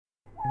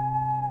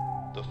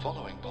The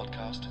following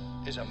podcast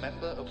is a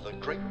member of the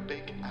Great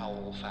Big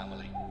Owl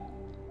family.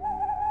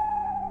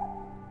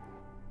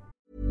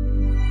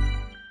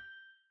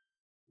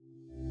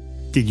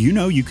 Did you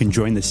know you can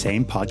join the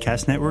same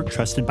podcast network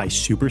trusted by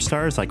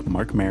superstars like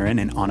Mark Maron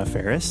and Anna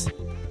Faris?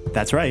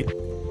 That's right.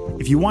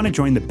 If you want to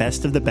join the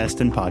best of the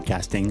best in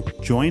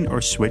podcasting, join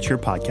or switch your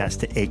podcast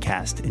to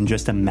Acast in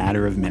just a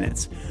matter of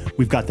minutes.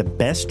 We've got the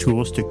best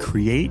tools to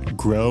create,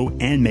 grow,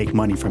 and make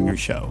money from your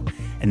show.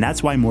 And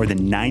that's why more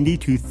than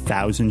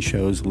 92,000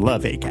 shows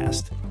love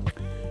Acast.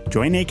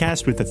 Join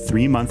Acast with a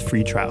 3-month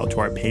free trial to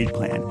our paid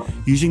plan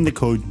using the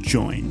code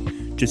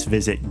JOIN. Just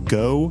visit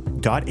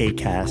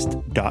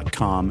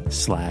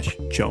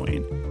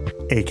go.acast.com/join.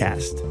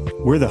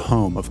 Acast. We're the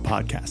home of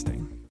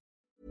podcasting.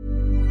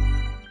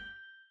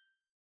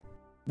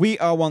 We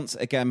are once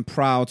again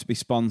proud to be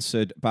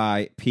sponsored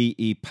by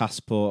PE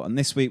Passport, and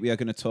this week we are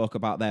going to talk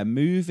about their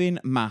moving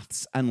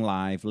maths and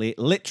lively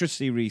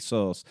literacy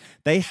resource.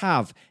 They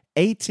have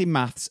 80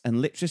 maths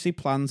and literacy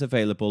plans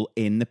available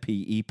in the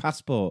PE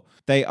Passport.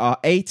 They are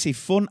 80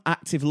 fun,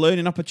 active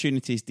learning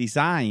opportunities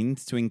designed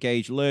to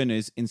engage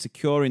learners in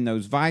securing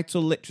those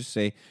vital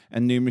literacy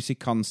and numeracy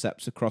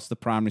concepts across the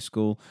primary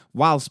school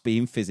whilst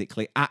being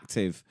physically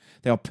active.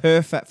 They are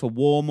perfect for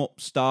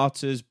warm-up,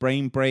 starters,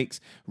 brain breaks,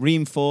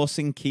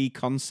 reinforcing key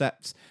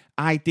concepts,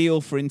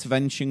 ideal for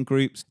intervention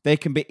groups. They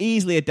can be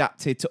easily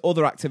adapted to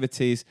other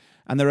activities,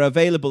 and they're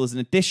available as an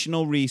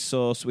additional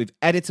resource with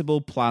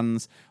editable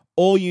plans.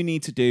 All you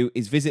need to do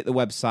is visit the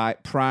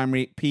website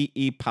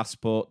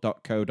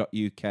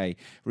primarypepassport.co.uk.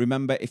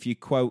 Remember, if you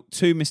quote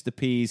 2 Mr.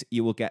 P's,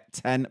 you will get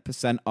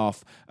 10%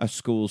 off a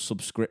school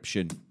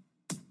subscription.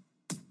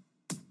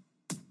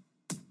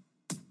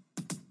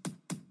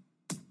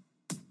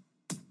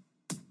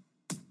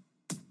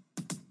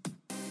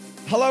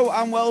 Hello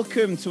and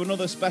welcome to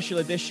another special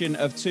edition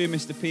of 2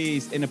 Mr.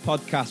 P's in a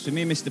podcast with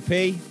me, Mr.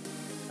 P.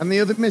 And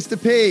the other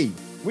Mr. P.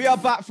 We are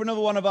back for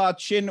another one of our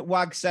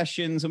Chinwag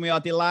sessions, and we are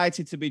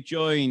delighted to be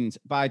joined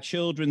by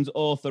children's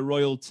author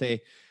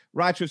royalty,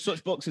 writer of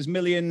such books as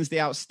Millions,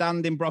 The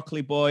Outstanding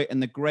Broccoli Boy, and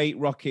The Great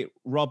Rocket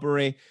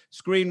Robbery,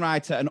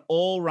 screenwriter and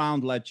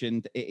all-round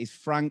legend. It is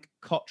Frank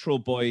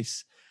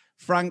Cottrell-Boyce.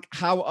 Frank,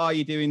 how are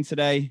you doing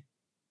today?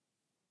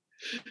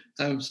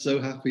 I'm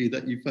so happy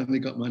that you finally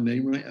got my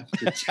name right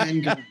after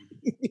 10 games.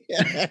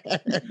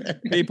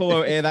 People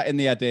won't hear that in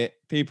the edit.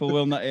 People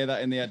will not hear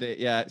that in the edit.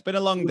 Yeah, it's been a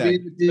long day.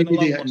 It's been a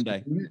long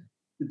Monday.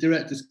 The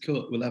director's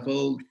cut will have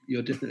all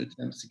your different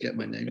attempts to get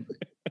my name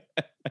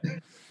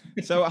right.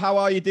 So how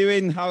are you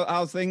doing?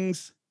 How's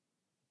things?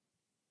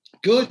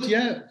 Good,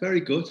 yeah, very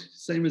good.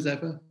 Same as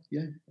ever.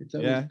 Yeah, it's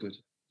always good.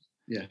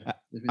 Yeah.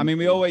 I mean,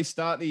 we always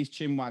start these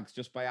Chinwags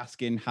just by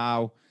asking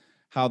how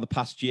the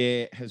past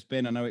year has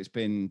been. I know it's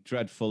been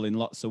dreadful in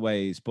lots of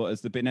ways, but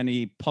has there been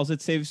any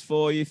positives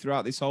for you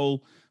throughout this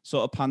whole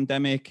sort of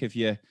pandemic? Have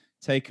you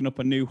taken up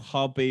a new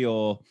hobby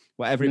or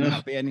whatever it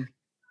might be?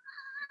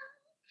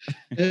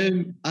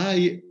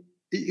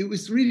 It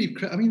was really,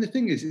 I mean, the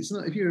thing is, it's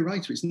not, if you're a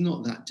writer, it's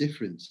not that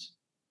different.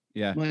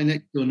 Yeah. My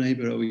next door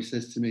neighbor always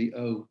says to me,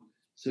 "Oh,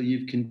 so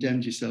you've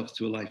condemned yourself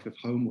to a life of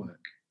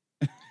homework."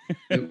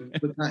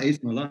 But that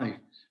is my life.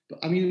 But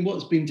I mean,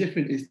 what's been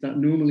different is that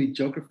normally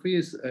geography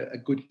is a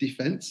good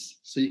defense.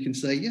 So you can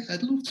say, yeah,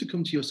 I'd love to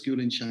come to your school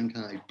in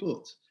Shanghai,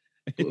 but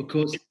of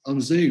course on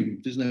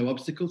Zoom, there's no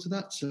obstacle to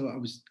that. So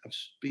I've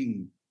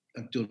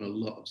done a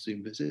lot of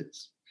Zoom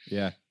visits.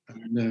 Yeah.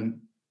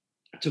 And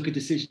I took a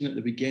decision at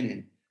the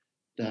beginning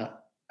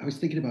that I was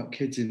thinking about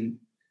kids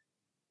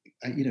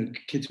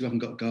kids who haven't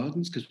got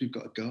gardens, because we've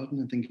got a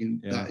garden, and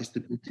thinking that is the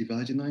big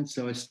dividing line.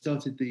 So I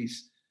started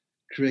these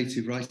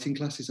creative writing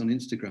classes on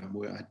Instagram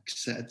where I'd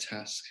set a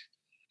task.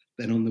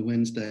 Then on the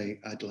Wednesday,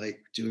 I'd do a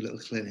little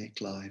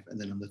clinic live. And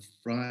then on the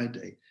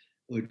Friday,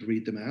 I would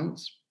read them out.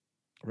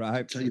 Right.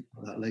 I'll tell you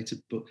about that later.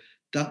 But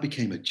that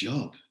became a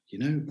job,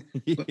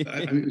 But,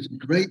 I mean, it was a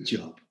great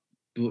job,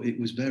 but it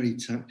was very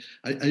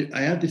I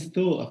had this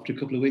thought after a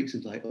couple of weeks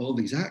of all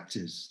these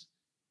actors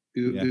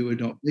who were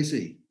not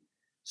busy.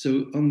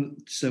 So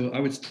I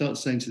would start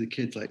saying to the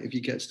kids, if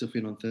you get stuff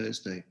in on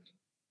Thursday,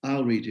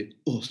 I'll read it,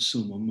 or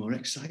someone more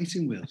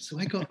exciting will. So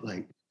I got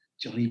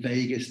Johnny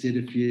Vegas did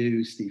a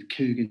few, Steve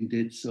Coogan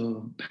did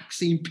some,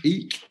 Maxine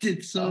Peake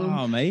did some.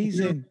 Oh,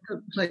 amazing.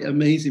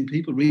 Amazing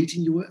people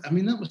reading your work. I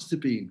mean, that must have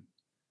been.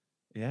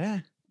 Yeah.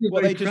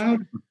 Well,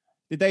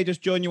 did they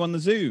just join you on the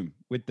Zoom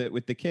with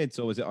the kids,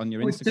 or was it on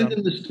your Instagram? I sent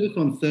them the stuff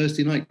on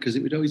Thursday night, because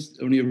it would always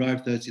only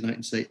arrive Thursday night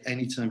and say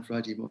anytime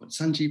Friday morning.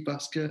 Sanjeev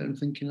Bhaskar, I'm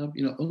thinking of,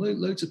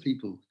 loads of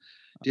people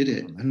did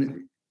it.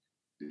 And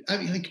I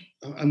mean,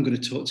 I'm going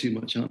to talk too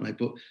much, aren't I?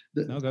 But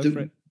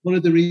one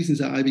of the reasons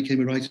that I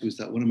became a writer was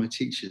that one of my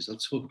teachers, I'll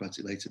talk about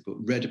it later, but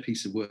read a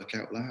piece of work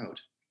out loud.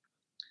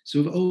 So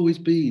I've always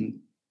been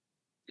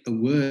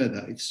aware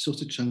that it's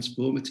sort of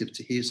transformative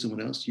to hear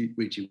someone else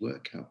read your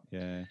work out.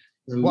 Yeah.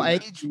 So, what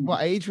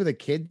age were the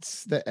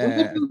kids? That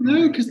I don't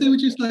know, because they were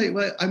just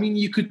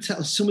you could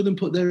tell some of them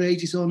put their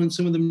ages on, and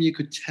some of them you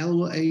could tell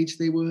what age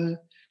they were.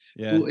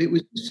 Yeah. But it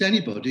was just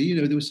anybody, you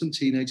know, there were some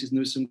teenagers and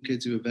there were some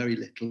kids who were very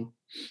little.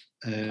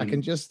 I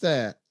can just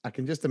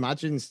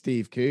imagine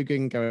Steve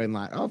Coogan going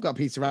like, "Oh, I've got a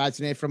piece of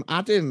writing here from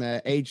Adam,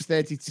 age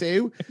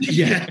 32."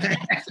 Yeah.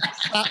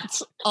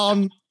 Sat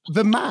on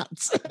the mat.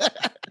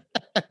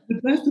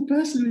 The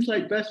person who's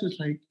like best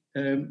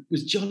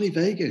was Johnny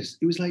Vegas.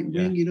 It was like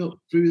ringing up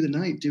through the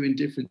night, doing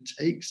different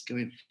takes,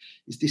 going,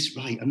 "Is this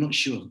right? I'm not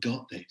sure I've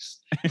got this."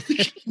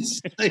 It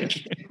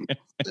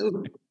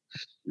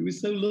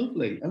was so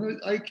lovely. And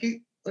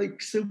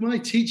so my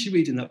teacher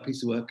reading that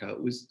piece of work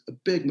out was a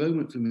big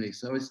moment for me.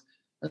 So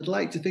I'd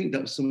like to think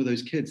that was some of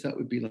those kids, that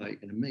would be like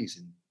an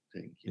amazing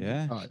thing.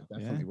 Yeah. Oh, it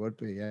definitely would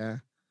be, yeah.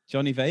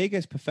 Johnny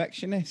Vegas,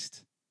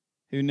 perfectionist.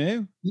 Who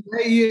knew?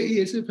 Yeah, he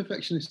is a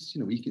perfectionist.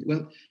 You know,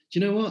 do you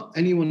know what?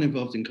 Anyone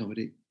involved in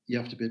comedy, you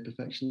have to be a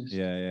perfectionist.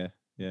 Yeah.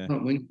 You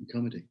can't win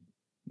comedy.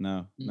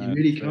 No. You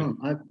really can't.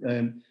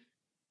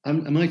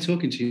 Am I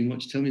talking too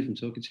much? Tell me if I'm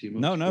talking too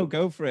much. No,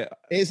 go for it.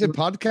 It's a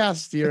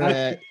podcast. You're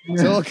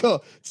talk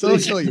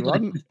all you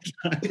want.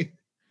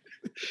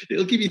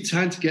 It'll give you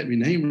time to get my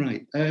name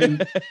right.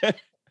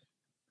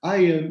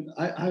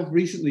 I've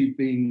recently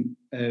been.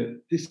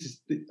 This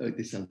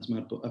sounds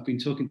mad, but I've been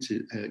talking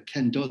to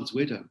Ken Dodd's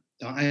widow.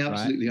 I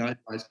absolutely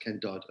idolize Ken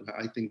Dodd, and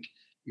I think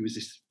he was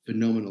this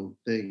phenomenal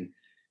thing.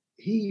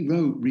 He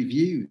wrote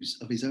reviews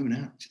of his own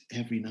act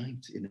every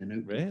night in a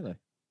notebook. Really?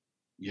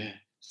 Yeah,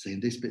 saying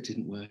this bit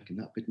didn't work and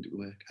that bit didn't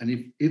work.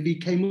 And if he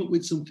came up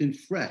with something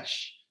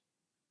fresh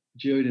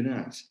during an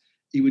act,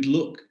 he would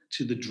look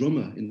to the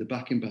drummer in the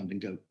backing band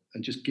and go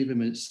and just give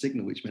him a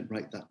signal, which meant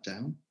write that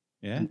down.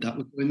 Yeah, and that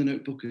would go in the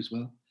notebook as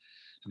well.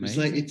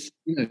 Amazing. It's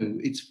like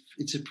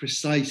it's a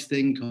precise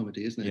thing,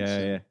 comedy, isn't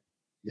it?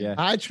 Yeah.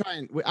 I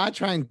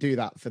try and do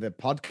that for the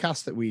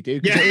podcast that we do.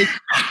 Yeah.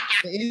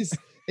 It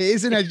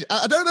is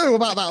I don't know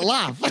about that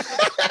laugh.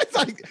 It's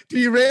like, do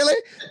you really?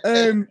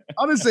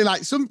 Honestly,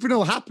 like something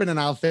will happen and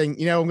I'll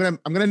think, I'm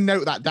gonna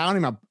note that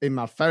down in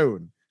my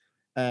phone.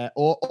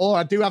 Or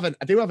I do have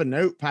a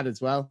notepad as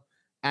well.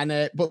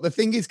 And but the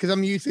thing is, because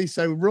I'm usually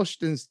so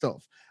rushed and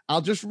stuff,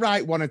 I'll just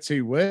write one or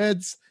two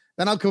words,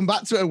 then I'll come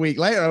back to it a week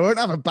later. I won't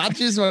have a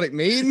badges what it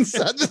means.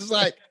 I'm just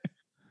like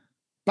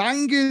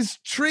bangers,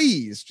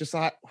 trees, just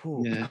like,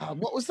 God,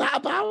 what was that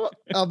about?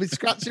 I'll be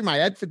scratching my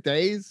head for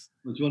days.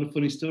 Well, do you want a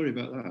funny story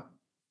about that?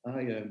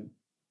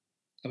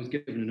 I was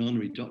given an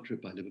honorary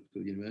doctorate by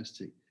Liverpool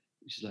University,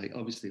 which is like,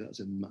 obviously that's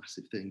a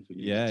massive thing for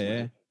me.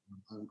 Yeah.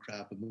 Home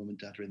crowd and mum and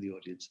dad are in the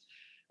audience.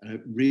 And I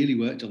really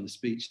worked on the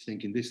speech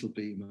thinking this will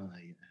be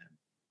my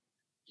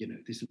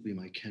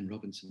Ken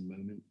Robinson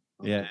moment.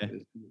 Yeah.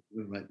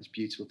 We'll write this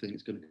beautiful thing,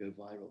 it's going to go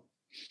viral.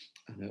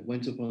 And I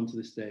went up onto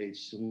the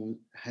stage, someone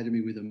ahead of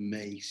me with a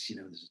mace,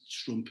 there's a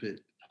trumpet,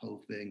 the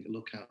whole thing, I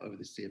look out over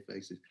the sea of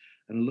faces,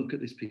 and I look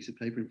at this piece of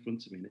paper in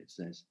front of me and it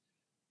says,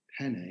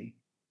 penne,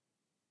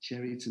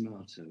 cherry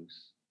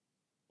tomatoes,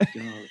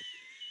 garlic.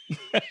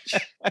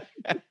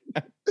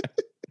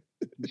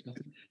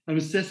 I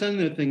was just standing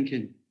there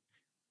thinking,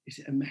 is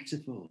it a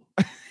metaphor?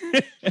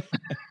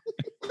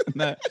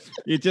 No,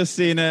 you're just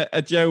seeing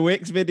a Joe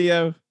Wicks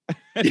video.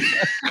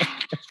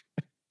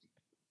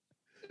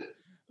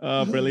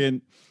 Oh,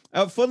 brilliant.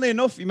 Funnily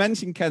enough, you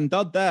mentioned Ken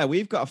Dodd there.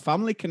 We've got a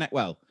family connect,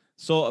 well,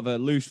 sort of a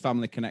loose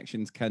family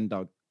connection to Ken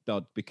Dodd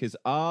because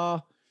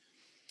our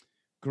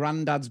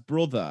granddad's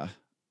brother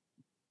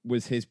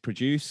was his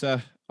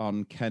producer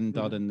on Ken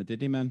Dodd and the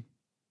Diddy Men.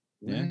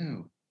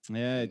 Wow.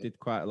 Yeah, he did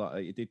quite a lot.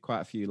 He did quite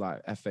a few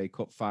like FA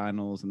Cup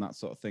finals and that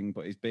sort of thing.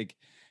 But his big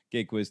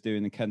gig was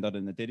doing the Ken Dodd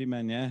and the Diddy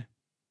Men. Yeah,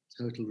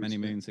 total many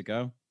respect. moons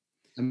ago.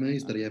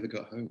 Amazed that he ever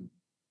got home.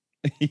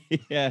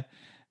 Yeah.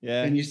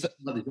 And you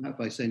started that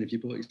by saying, "Have you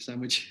bought your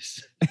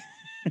sandwiches?"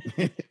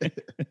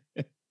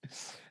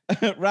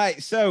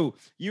 Right. So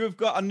you have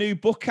got a new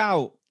book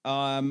out.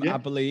 I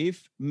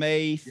believe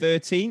May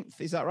 13th.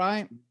 Is that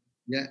right?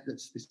 Yeah,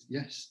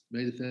 yes,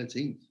 May the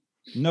 13th.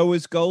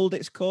 Noah's Gold,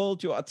 it's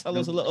called. Do you want to tell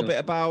us a little bit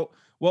about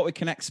what we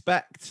can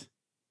expect?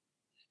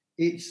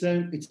 It's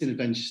an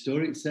adventure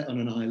story. It's set on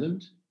an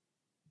island,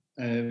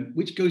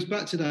 which goes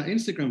back to that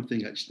Instagram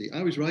thing, actually.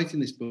 I was writing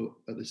this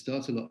book at the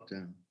start of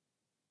lockdown.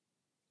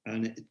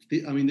 And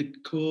the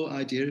core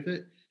idea of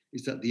it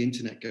is that the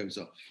internet goes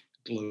off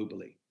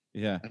globally.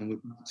 Yeah. And we're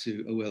back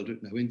to a world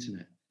with no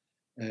internet.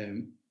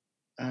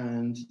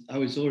 And I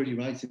was already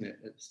writing it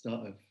at the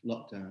start of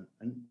lockdown.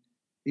 And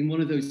in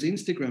one of those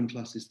Instagram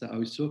classes that I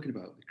was talking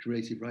about, the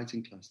creative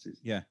writing classes.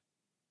 Yeah.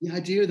 The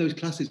idea of those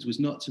classes was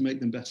not to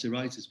make them better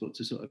writers, but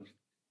to sort of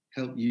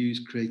help use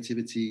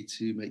creativity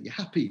to make you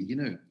happy,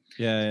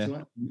 Yeah.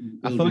 So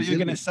I thought you were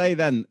going to say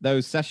then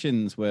those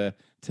sessions were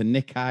to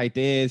nick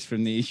ideas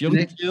from these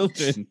young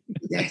children.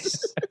 Yes.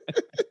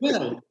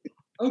 Well,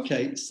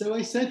 okay. So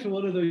I said for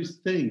one of those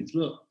things,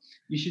 look,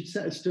 you should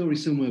set a story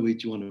somewhere where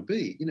you want to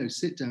be.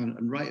 Sit down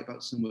and write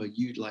about somewhere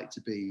you'd like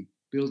to be,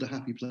 build a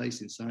happy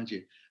place inside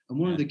you. And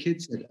one of the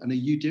kids said, and are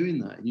you doing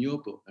that in your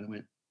book? And I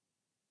went,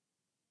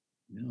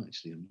 no,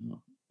 actually, I'm not.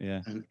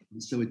 Yeah. And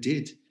so I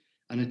did.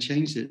 And I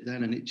changed it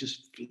then and it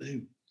just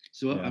flew.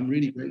 So I'm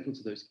really grateful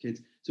to those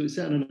kids. So it's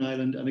set on an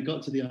island and I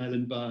got to the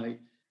island by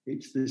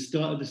It's the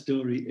start of the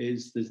story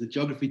is there's the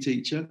geography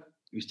teacher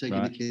who's taking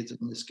Right. the kids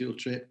on a school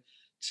trip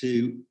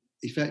to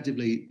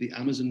effectively the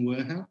Amazon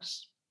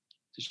warehouse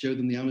to show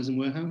them the Amazon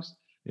warehouse.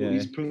 But Yeah.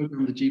 he's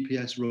programmed the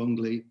GPS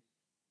wrongly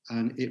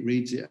and it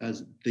reads it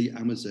as the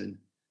Amazon.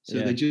 So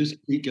Yeah. they just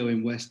keep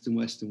going west and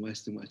west and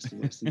west and west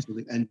and west until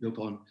they end up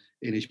on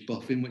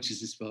Inishboffin, which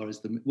is as far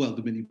as the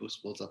minibus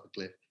falls off a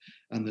cliff,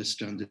 and they're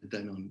stranded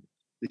then on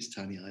this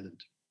tiny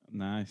island.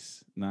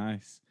 Nice.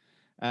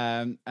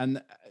 And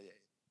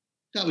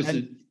That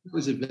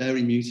was a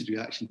very muted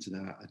reaction to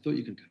that. I thought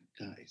you could go,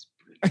 that is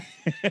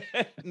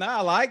brilliant. no,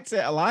 I liked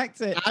it.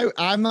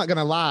 I'm not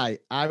gonna lie.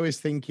 I was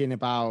thinking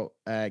about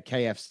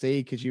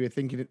KFC because you were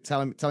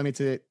telling me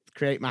to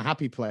create my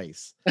happy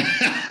place.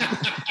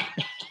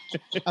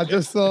 I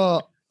just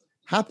thought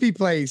happy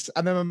place,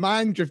 and then my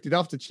mind drifted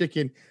off to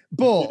chicken.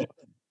 But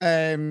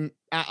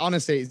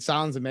honestly, it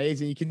sounds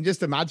amazing. You can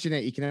just imagine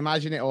it. You can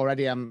imagine it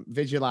already. I'm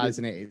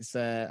visualizing it. It's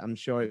I'm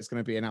sure it's going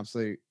to be an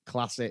absolute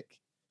classic.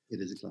 It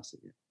is a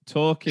classic. Yeah.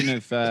 Talking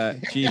of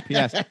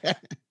GPS,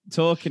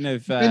 talking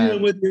of depending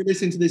on whether you're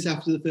listening to this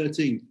after the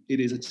 13th, it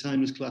is a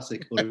timeless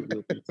classic, or it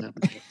will be a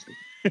timeless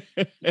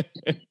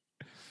classic.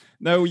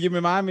 No, you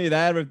remind me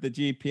there of the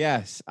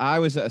GPS. I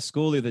was at a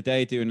school the other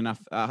day doing an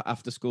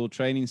after-school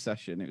training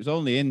session. It was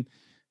only in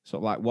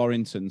sort of like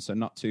Warrington, so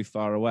not too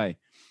far away.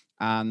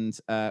 And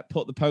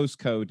put the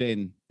postcode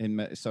in.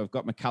 So I've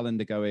got my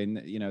calendar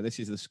going. You know, this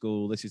is the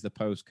school. This is the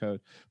postcode.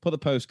 Put the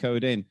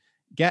postcode in.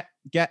 Get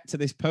to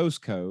this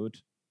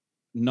postcode.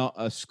 Not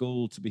a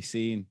school to be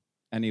seen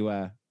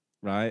anywhere,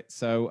 right?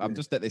 So I'm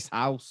just at this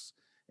house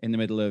in the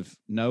middle of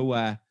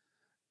nowhere.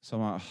 So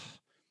I'm like,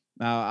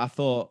 now I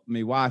thought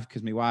my wife,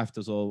 because my wife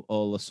does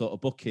all the sort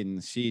of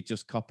bookings, she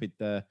just copied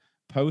the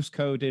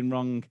postcode in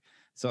wrong.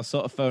 So I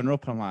sort of phone her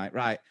up. And I'm like,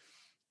 right,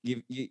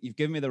 you've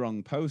given me the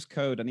wrong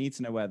postcode. I need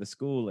to know where the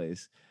school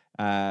is.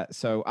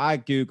 So I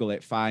Google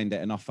it, find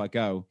it, and off I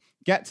go.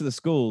 Get to the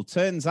school.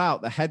 Turns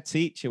out the head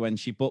teacher, when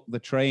she booked the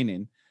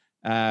training,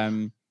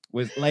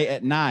 was late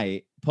at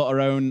night, put her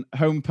own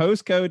home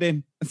postcode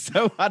in.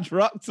 So I'd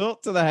rocked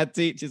up to the head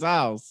teacher's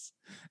house.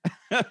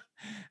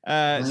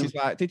 She's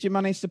like, "Did you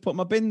manage to put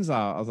my bins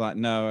out?" I was like,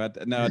 "No, I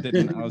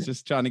didn't. I was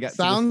just trying to get."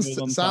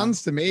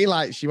 Sounds to me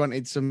like she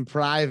wanted some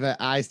private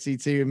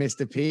IC2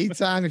 Mr. P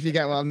time. If you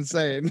get what I'm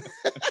saying.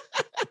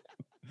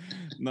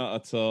 Not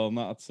at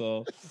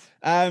all.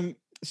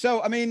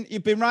 So, I mean,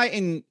 you've been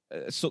writing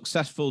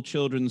successful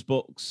children's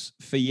books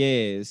for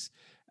years.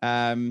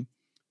 I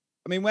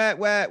mean,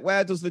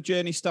 where does the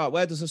journey start?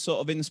 Where does the sort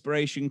of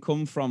inspiration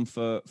come from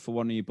for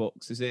one of your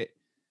books? Is it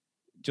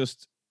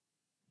just,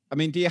 I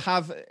mean,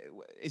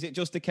 is it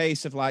just a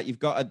case of like, you've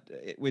got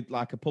with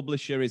like a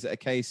publisher, is it a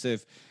case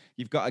of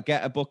you've got to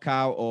get a book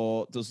out,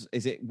 or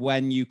is it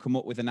when you come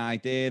up with an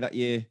idea that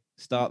you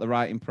start the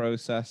writing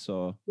process?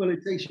 Or? Well,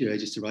 it takes you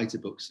ages to write a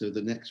book. So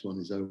the next one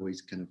is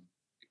always kind of,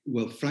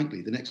 well,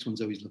 frankly, the next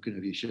one's always looking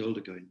over your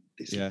shoulder going,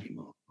 this will be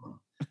more fun.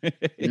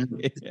 You know?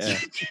 Yeah.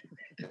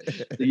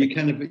 So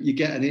you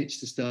get an itch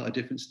to start a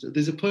different story.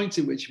 There's a point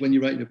at which when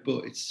you're writing a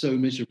book, it's so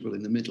miserable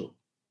in the middle.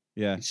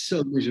 Yeah. It's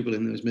so miserable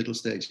in those middle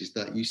stages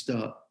that you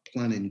start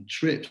planning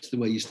trips the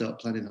way you start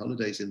planning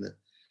holidays in the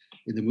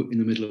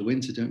middle of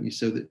winter, don't you?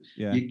 So that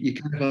your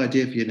kind of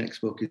idea for your next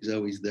book is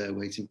always there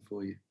waiting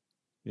for you.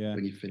 Yeah.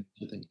 When you finish,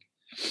 I think.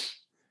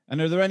 And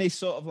are there any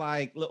sort of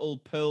like little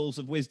pearls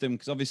of wisdom?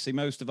 Because obviously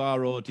most of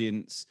our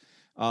audience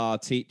are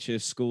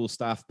teachers, school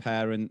staff,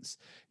 parents.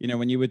 You know,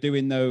 when you were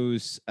doing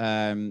those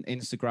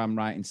Instagram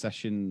writing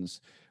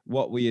sessions,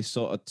 what were your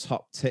sort of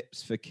top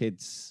tips for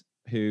kids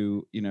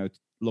who, you know,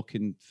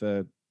 looking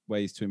for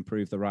ways to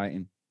improve the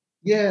writing?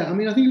 Yeah, I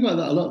mean, I think about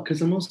that a lot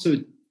because I'm also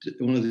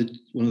one of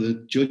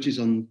the judges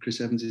on Chris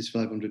Evans's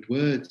 500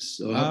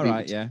 Words. All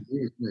right, yeah.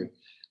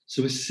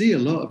 So I see a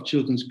lot of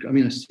children's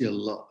creative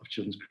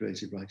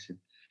writing.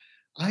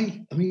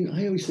 I mean,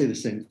 I always say the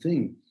same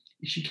thing.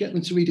 You should get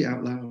them to read it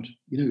out loud.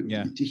 You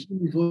know, the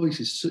human voice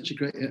is such a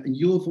great, and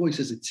your voice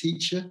as a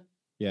teacher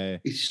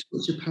is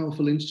such a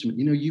powerful instrument.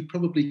 You know, you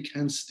probably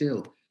can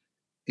still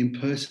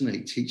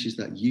impersonate teachers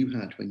that you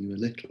had when you were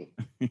little.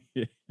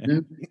 You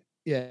know?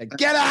 Yeah,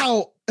 get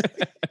out!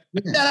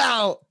 Get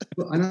out!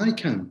 And I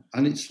can,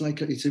 and it's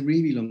a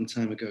really long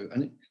time ago,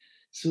 and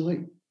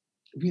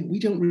we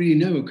don't really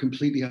know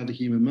completely how the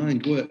human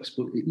mind works,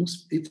 but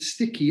it's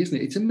sticky,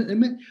 isn't it?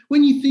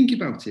 When you think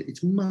about it,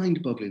 it's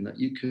mind-boggling that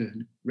you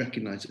can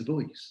recognize a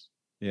voice.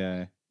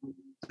 Yeah.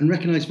 And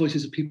recognize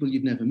voices of people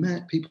you've never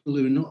met, people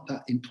who are not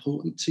that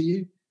important to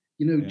you.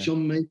 You know,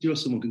 John Major or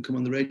someone can come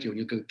on the radio and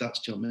you'll go,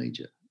 that's John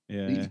Major.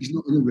 Yeah. He's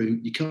not in the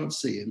room. You can't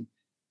see him.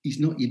 He's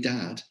not your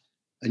dad.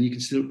 And you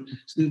can still,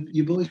 so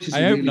your voice is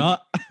I hope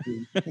not.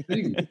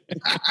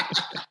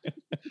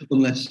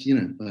 Unless, you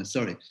know,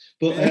 sorry.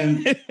 But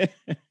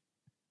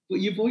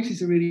your voice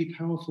is a really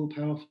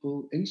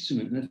powerful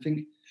instrument. And I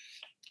think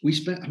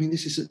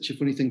this is such a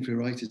funny thing for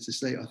writers to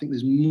say. I think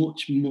there's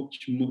much too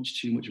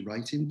much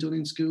writing done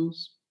in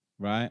schools.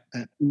 Right.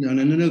 You know, and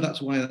I know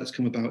that's why that's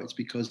come about. It's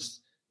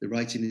because the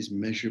writing is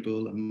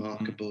measurable and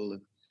markable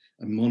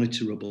and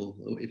monitorable,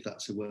 if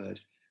that's a word.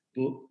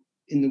 But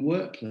in the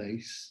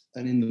workplace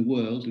and in the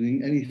world and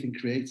in anything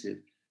creative,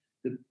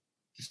 the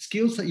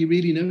skills that you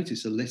really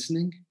notice are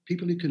listening,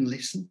 people who can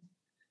listen,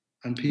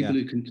 and people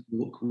who can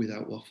talk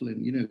without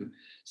waffling, you know.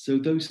 So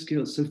those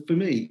skills. So for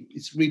me,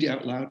 it's read it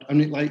out loud. I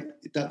mean, like,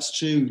 that's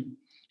true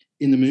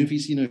in the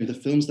movies, you know, the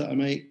films that I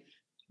make.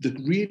 The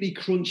really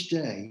crunch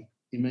day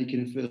in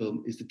making a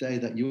film is the day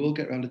that you all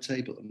get around a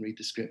table and read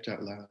the script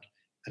out loud.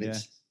 And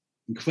it's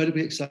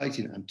incredibly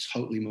exciting and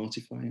totally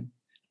mortifying.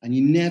 And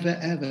you never,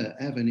 ever,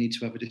 ever need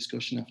to have a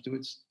discussion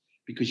afterwards,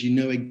 because you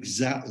know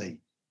exactly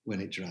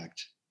when it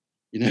dragged.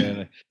 You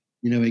know,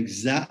 you know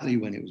exactly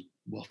when it was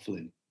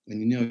waffling, and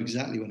you know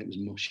exactly when it was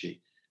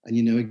mushy, and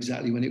you know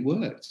exactly when it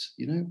worked,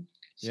 you know.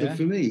 So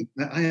for me,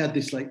 I had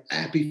this like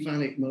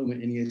epiphanic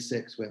moment in year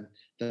 6 when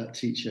that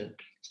teacher,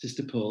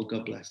 Sister Paul,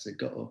 God bless her,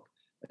 got up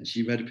and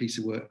she read a piece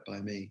of work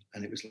by me,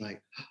 and it was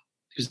like,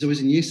 because I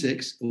was in year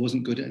 6, I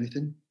wasn't good at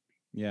anything.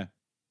 Yeah.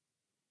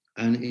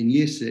 And in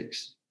year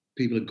 6,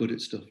 people are good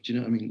at stuff. Do you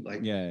know what I mean?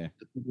 Like, the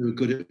people who are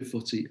good at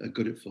footy are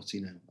good at footy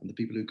now, and the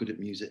people who are good at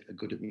music are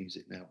good at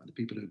music now, and the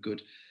people who are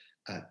good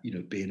at, you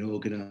know, being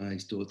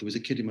organised. Or there was a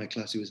kid in my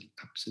class who was an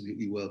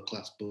absolutely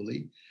world-class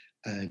bully,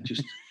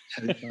 just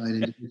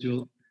terrifying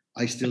individual.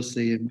 I still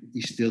see him;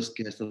 he still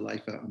scares the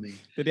life out of me.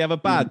 Did he have a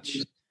badge?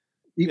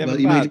 He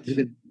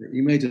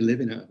made a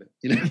living out of it.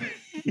 You know,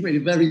 he made a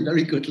very,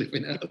 very good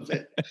living out of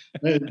it.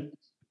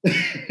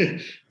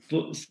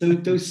 But so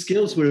those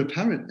skills were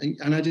apparent,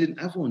 and I didn't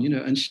have one, you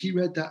know. And she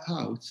read that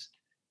out,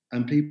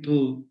 and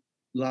people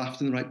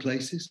laughed in the right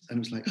places, and it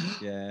was like,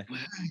 oh,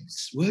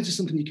 words are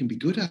something you can be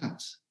good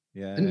at.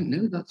 I didn't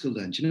know that till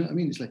then. Do you know what I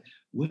mean? It's like,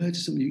 words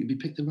are something you can be,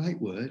 pick the right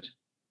word,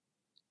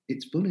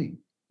 it's funny,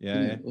 you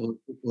know,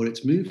 or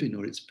it's moving,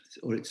 or it's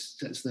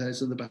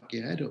there's on the back of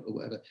your head, or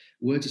whatever.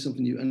 Words are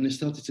something you, and I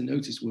started to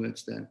notice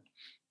words then.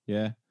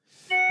 Yeah.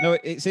 No,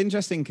 it's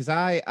interesting because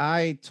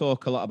I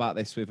talk a lot about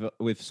this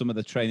with some of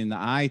the training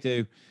that I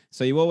do.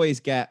 So you always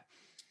get,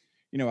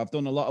 you know, I've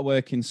done a lot of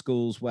work in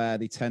schools where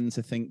they tend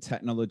to think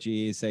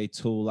technology is a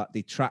tool that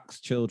detracts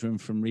children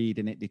from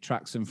reading, it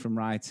detracts them from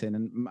writing.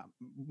 And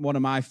one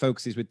of my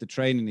focuses with the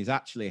training is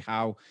actually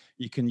how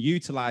you can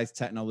utilize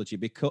technology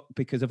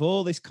because of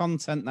all this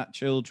content that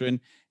children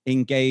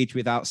engage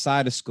with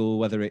outside of school,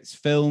 whether it's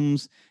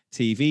films,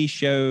 TV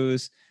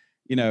shows,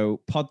 you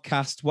know,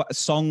 podcasts,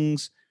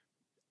 songs.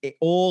 It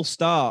all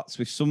starts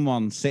with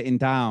someone sitting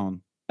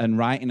down and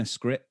writing a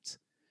script.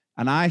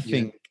 And I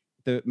think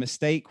the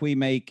mistake we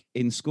make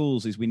in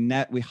schools is we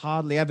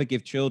hardly ever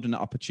give children the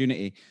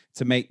opportunity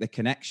to make the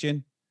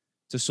connection,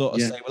 to sort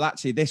of say, well,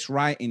 actually, this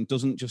writing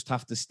doesn't just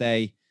have to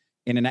stay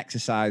in an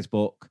exercise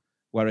book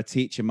where a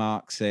teacher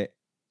marks it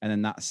and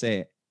then that's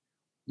it.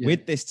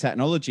 With this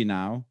technology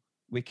now,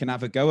 we can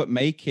have a go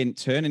at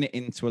turning it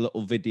into a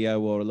little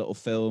video or a little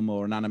film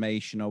or an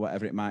animation or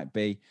whatever it might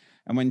be.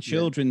 And when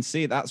children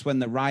see it, that's when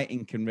the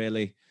writing can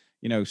really,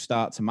 you know,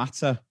 start to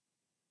matter.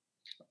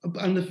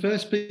 And the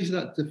first piece of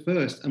that, the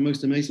first and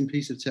most amazing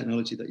piece of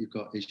technology that you've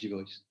got is your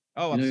voice.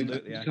 Oh,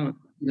 absolutely.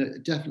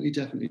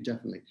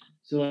 Definitely.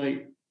 So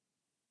I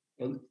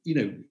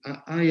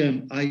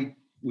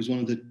was one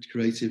of the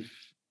creative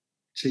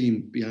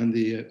team behind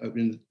the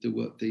opening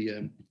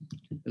the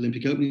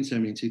Olympic opening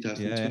ceremony in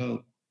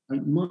 2012.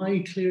 And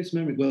my clearest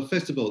memory, well,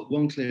 first of all,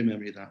 one clear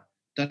memory of that,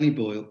 Danny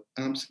Boyle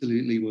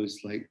absolutely was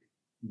like,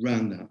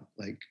 ran that,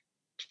 like,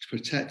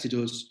 protected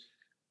us,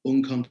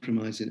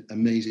 uncompromising,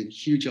 amazing,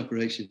 huge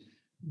operation.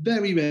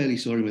 Very rarely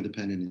saw him with a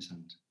pen in his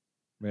hand.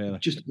 Really?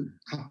 Just an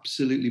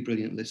absolutely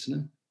brilliant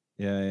listener.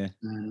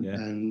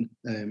 And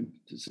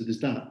so there's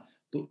that.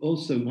 But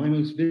also my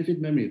most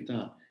vivid memory of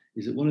that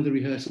is at one of the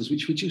rehearsals,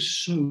 which were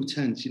just so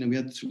tense. You know, we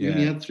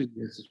only had 3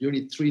 rehearsals. We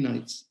only had 3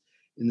 nights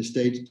in the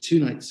stadium, 2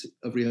 nights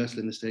of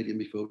rehearsal in the stadium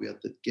before we had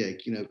the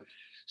gig, you know,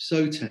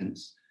 so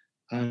tense.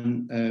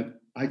 And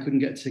I couldn't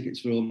get tickets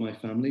for all my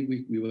family.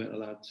 We weren't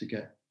allowed to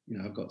get, you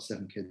know, I've got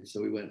 7 kids,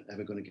 so we weren't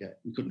ever going to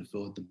we couldn't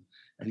afford them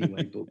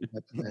anyway. But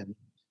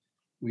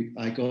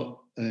I got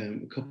a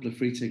couple of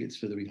free tickets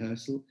for the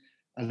rehearsal.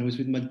 And I was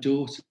with my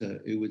daughter,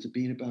 who would have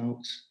been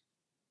about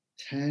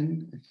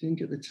 10, I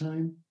think, at the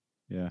time.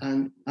 Yeah.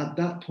 And at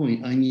that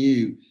point, I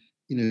knew,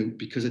 you know,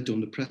 because I'd done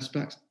the press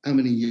backs, how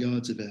many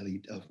yards of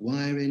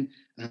wiring,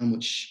 how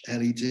much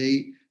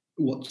LED,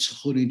 what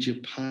tonnage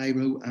of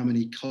pyro, how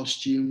many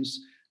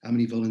costumes, how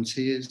many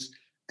volunteers,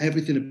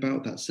 everything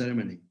about that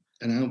ceremony,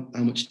 and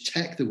how much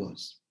tech there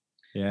was.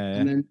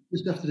 And then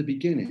just after the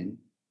beginning,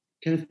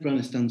 Kenneth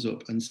Branagh stands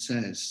up and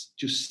says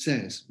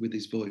with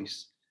his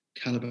voice,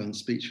 Caliban's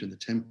speech from The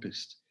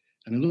Tempest.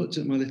 And I looked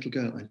at my little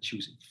girl and she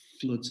was in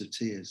floods of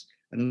tears.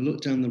 And I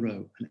looked down the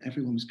row and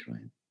everyone was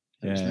crying.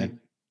 And I was like,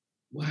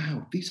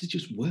 wow, these are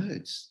just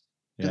words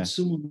that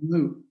someone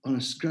wrote on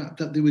a scrap,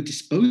 that they were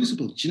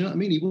disposable. Do you know what I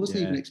mean? He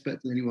wasn't even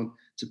expecting anyone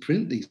to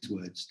print these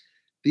words.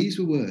 These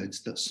were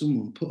words that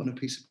someone put on a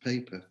piece of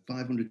paper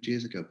 500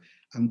 years ago,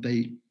 and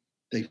they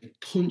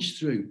punched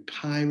through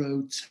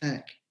pyro,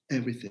 tech,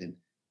 everything,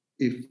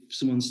 if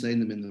someone's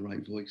saying them in the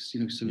right voice.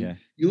 You know, so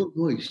your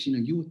voice, you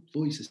know, your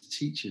voice as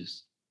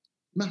teachers,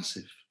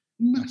 massive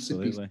piece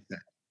of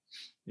tech.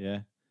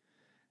 Yeah.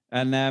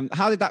 And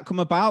how did that come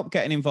about,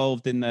 getting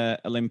involved in the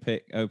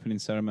Olympic opening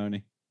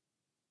ceremony?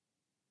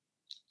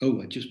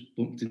 Oh, I just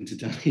bumped into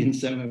Danny in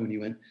Soho when he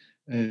went.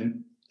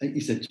 He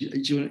said, do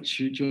you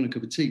want a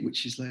cup of tea?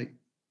 Which is like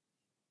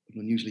an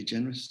unusually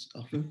generous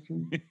offer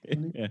from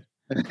Danny.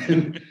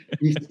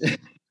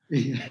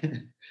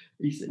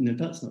 He said, no,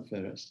 that's not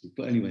fair, actually.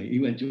 But anyway, he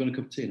went, do you want a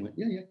cup of tea? And I went,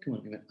 yeah, come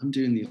on. He went, I'm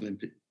doing the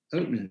Olympic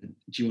opening.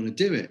 Do you want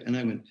to do it? And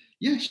I went,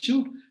 yeah,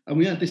 sure. And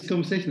we had this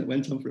conversation that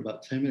went on for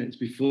about 10 minutes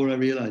before I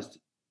realised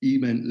he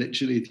meant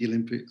literally the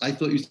Olympic. I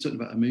thought he was talking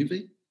about a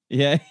movie.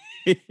 Yeah.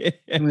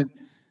 I went,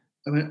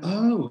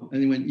 oh.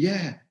 And he went,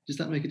 yeah, does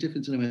that make a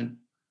difference? And I went,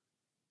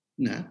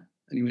 nah.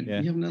 And he went, you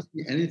haven't asked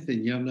me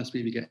anything. You haven't asked me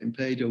if you're getting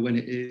paid or when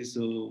it is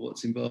or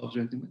what's involved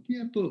or anything. I went,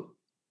 yeah, but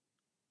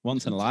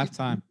once in a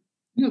lifetime.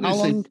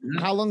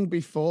 How long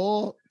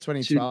before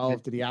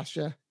 2012 did he ask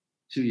you?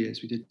 2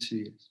 years. We did 2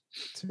 years.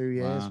 2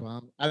 years.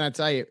 Wow. And I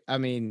tell you, I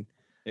mean,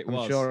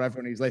 I'm sure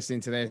everyone who's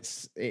listening to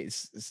this,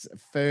 it's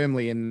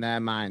firmly in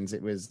their minds.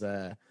 It was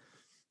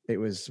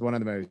one of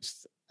the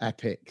most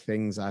epic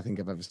things I think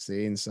I've ever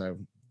seen. So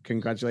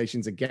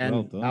congratulations again.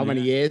 Well done, How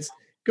many years?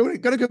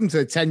 Going to come to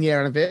a 10-year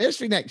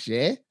anniversary next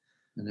year.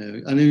 I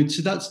know.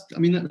 So that's, I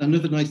mean,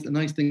 another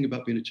nice thing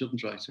about being a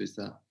children's writer is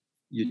that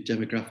your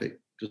demographic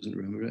doesn't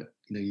remember it.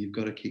 You know, you've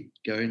got to keep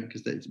going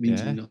because it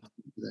means nothing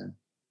to them.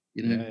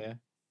 You know,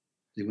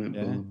 they weren't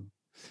born.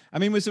 I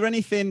mean,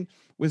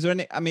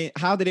 I mean,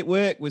 how did it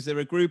work? Was there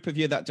a group of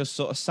you that just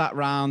sort of sat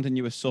around and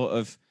you were sort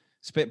of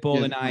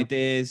spitballing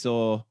ideas?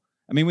 Or,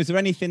 I mean, was there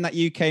anything that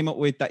you came up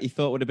with that you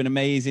thought would have been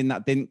amazing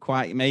that didn't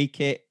quite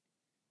make it?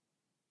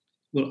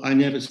 Well, I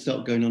never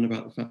stopped going on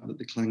about the fact that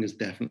the clangers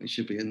definitely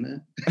should be in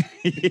there.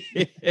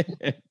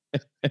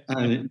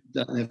 And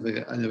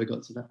I never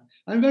got to that.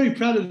 I'm very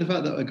proud of the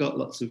fact that I got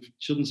lots of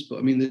children's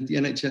sport. I mean, the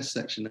NHS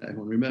section that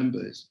everyone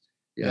remembers.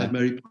 It had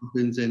Mary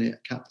Poppins in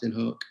it, Captain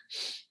Hook,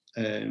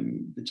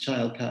 the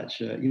Child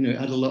Catcher. You know, it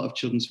had a lot of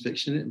children's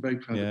fiction in it. I'm very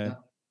proud of that.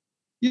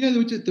 Yeah, there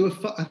were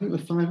I think there were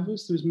 5 of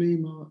us. There was me,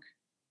 Mark,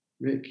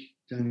 Rick,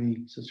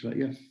 Danny. So that's right.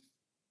 Yeah,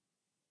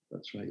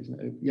 that's right, isn't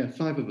it? Yeah,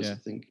 5 of us, I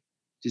think.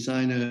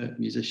 Designer,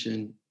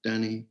 musician,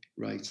 Danny,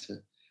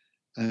 writer.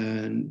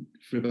 And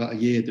for about a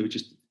year, they were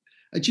just...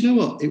 do you know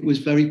what? It was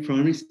very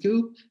primary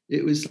school.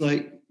 It was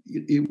like,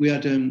 we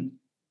had... I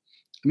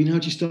mean, how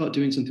do you start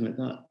doing something like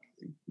that?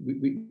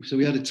 So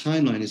we had a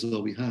timeline is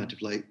all we had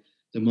of like,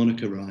 the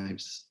monarch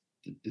arrives,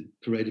 the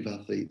parade of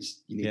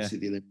athletes, you need to see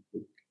the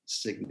Olympic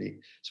signet.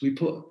 So we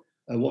put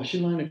a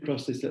washing line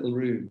across this little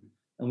room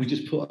and we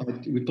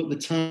put the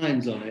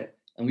times on it.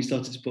 And we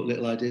started to put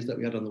little ideas that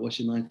we had on the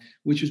washing line,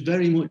 which was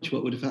very much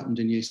what would have happened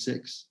in year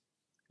 6.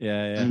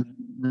 And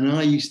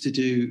I used to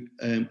do,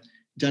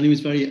 Danny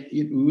was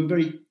we were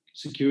very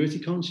security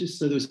conscious.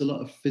 So there was a lot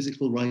of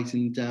physical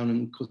writing down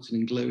and cutting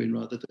and gluing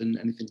rather than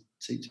anything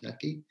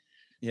techy.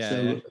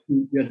 So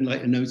we had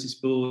like a notice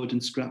board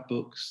and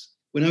scrapbooks.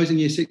 When I was in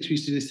year 6, we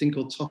used to do this thing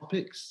called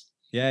topics.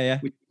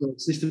 Which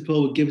Sister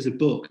Paul would give us a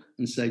book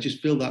and say,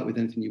 just fill that with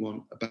anything you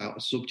want about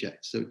a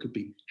subject. So it could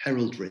be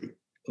heraldry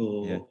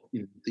or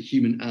the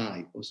human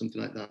eye or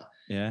something like that.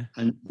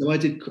 And so I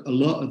did a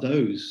lot of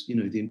those, you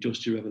know, the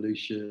Industrial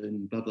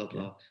Revolution, blah, blah,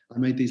 blah. I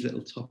made these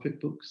little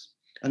topic books.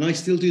 And I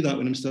still do that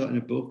when I'm starting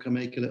a book. I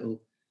make a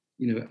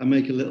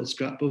little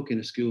scrapbook in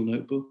a school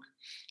notebook.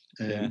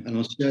 And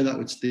I'll share that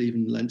with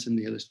Stephen Lenton,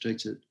 the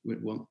illustrator,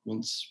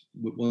 once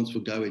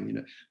we're going, you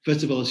know.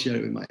 First of all, I'll share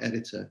it with my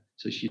editor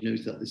so she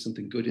knows that there's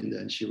something good in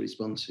there and she'll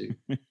respond to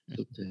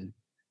something.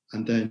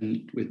 And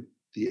then with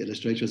the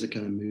illustrator as a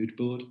kind of mood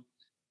board.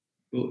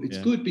 But it's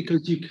good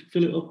because you can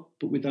fill it up,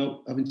 but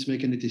without having to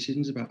make any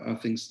decisions about how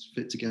things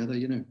fit together,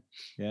 you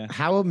know.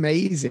 How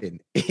amazing.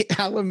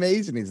 How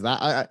amazing is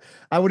that?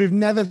 I would have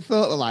never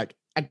thought of like,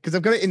 because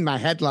I've got it in my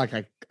head like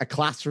a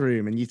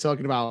classroom and you're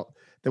talking about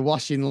the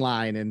washing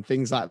line and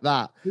things like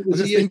that. I was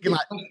just thinking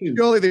like,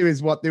 surely there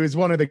was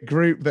one of the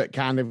group that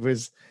kind of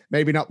was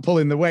maybe not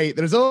pulling the weight.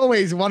 There's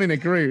always one in a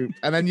group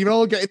and then you're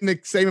all getting the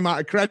same amount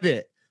of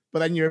credit, but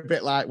then you're a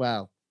bit like,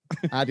 well,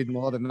 I did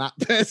more than that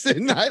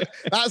person.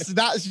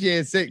 That's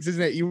year 6,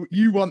 isn't it?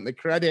 You want the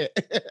credit.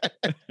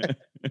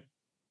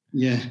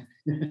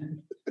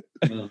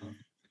 Well,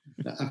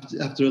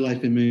 after a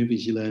life in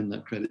movies, you learn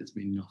that credits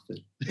mean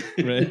nothing.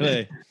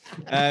 Really?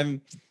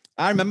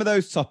 I remember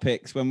those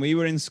topics when we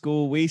were in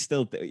school.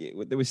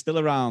 They were still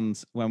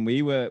around when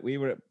we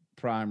were at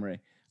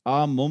primary.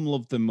 Our mum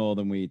loved them more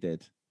than we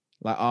did.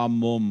 Like our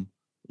mum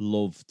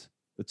loved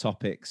the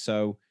topics.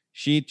 So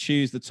she'd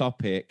choose the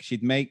topic.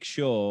 She'd make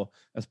sure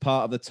as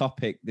part of the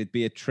topic, there'd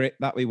be a trip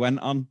that we went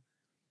on,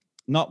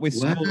 not with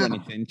school or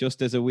anything,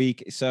 just as a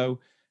week. So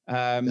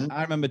I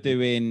remember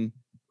doing,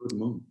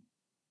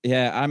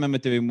 I remember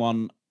doing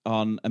one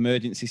on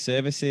emergency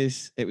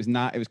services. It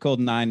was called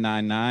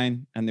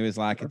 999. And there was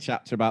like a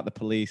chapter about the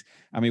police.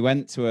 And we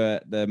went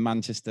to the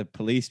Manchester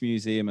Police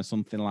Museum or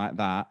something like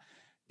that.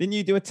 Didn't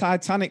you do a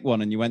Titanic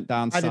one and you went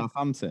down to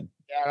Southampton?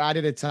 Yeah, I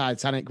did a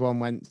Titanic one,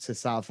 went to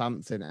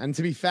Southampton. And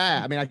to be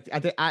fair, I mean,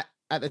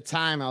 at the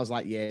time I was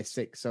like year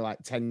 6, so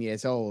like 10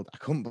 years old. I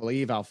couldn't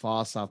believe how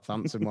far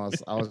Southampton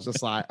was. I was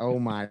just like, oh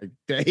my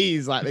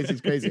days, like this is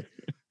crazy.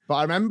 But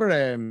I remember,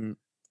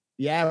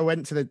 I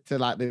went to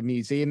the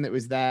museum that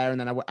was there, and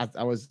then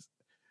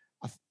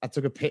I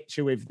took a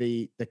picture with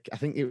the I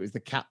think it was the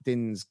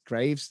captain's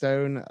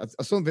gravestone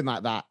or something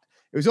like that.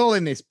 It was all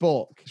in this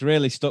book. It's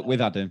really stuck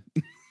with Adam.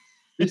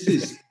 This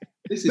is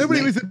no, but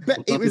it was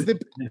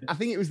I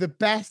think it was the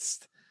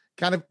best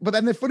kind of. But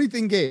then the funny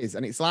thing is,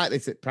 and it's like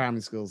this at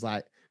primary schools,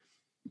 like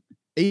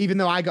even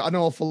though I got an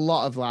awful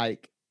lot of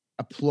like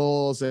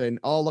applause and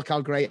oh look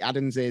how great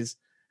Adams is,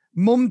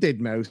 Mum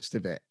did most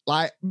of it.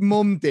 Like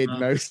Mum did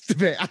most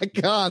of it. I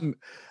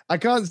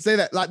can't say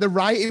that. Like the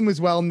writing was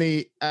well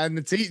neat, and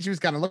the teacher was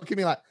kind of looking at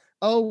me like,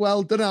 "Oh,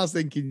 well done." I was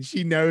thinking,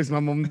 she knows my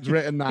mum's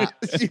written that.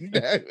 She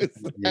knows.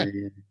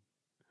 Yeah.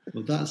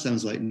 Well, that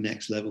sounds like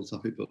next level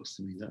topic books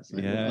to me. That's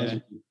like,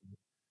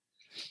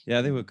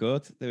 yeah, they were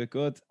good. They were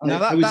good.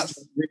 I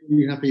was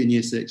really happy in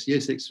year 6. Year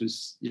 6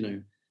 was,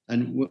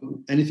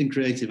 and anything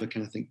creative, I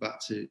kind of think back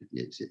to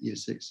year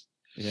 6.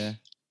 Yeah,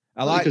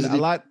 I like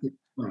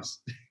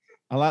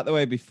the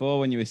way before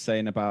when you were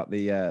saying about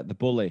the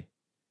bully,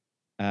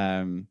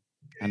 and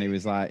he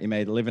was like he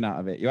made a living out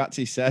of it. You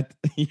actually said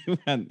he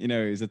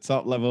was a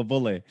top level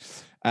bully,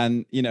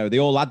 and they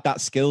all had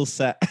that skill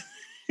set.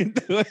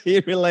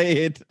 He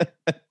related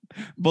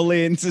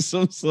bullying to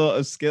some sort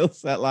of skill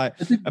set, like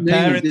a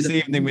parents'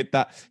 evening with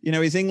that.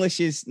 His English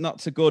is not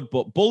so good,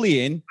 but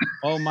bullying,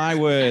 oh my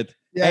word.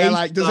 Yeah,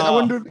 like I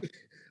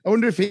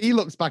wonder if he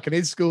looks back at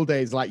his school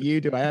days like you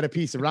do. I had a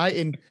piece of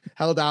writing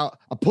held out.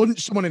 I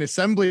punched someone in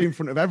assembly in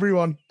front of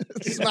everyone.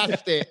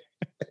 Smashed it.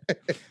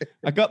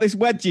 I got this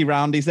wedgie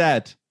round his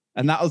head,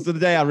 and that was the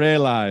day I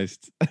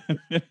realised.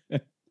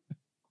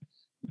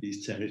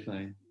 He's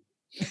terrifying.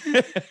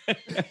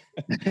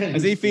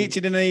 Has he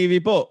featured in any of your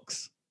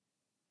books?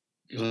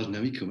 God,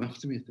 no, he'd come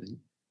after me, I think.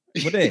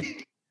 Would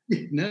he?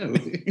 No.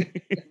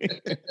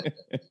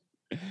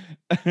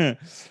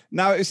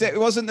 Now, it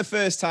wasn't the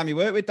first time you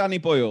worked with Danny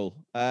Boyle.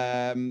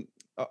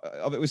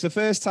 It was the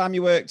first time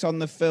you worked on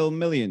the film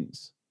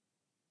Millions.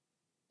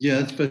 Yeah,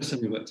 that's the first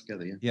time we worked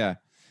together, yeah. Yeah.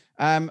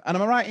 And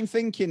am I right in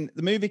thinking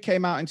the movie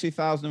came out in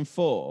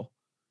 2004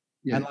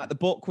 and like the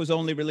book was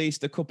only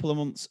released a couple of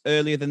months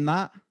earlier than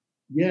that?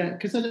 Yeah,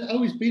 because I'd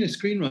always been a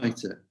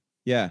screenwriter.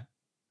 Yeah.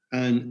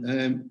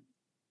 And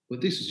but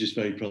this was just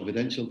very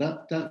providential.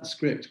 That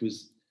script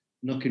was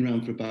knocking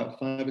around for about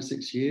 5 or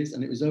 6 years,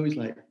 and it was always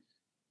like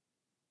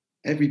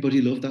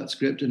everybody loved that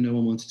script and no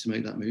one wanted to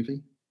make that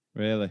movie.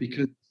 Really?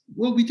 Because,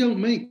 well, we don't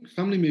make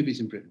family movies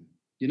in Britain.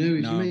 If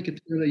you make a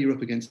thriller, you're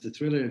up against a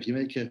thriller. If you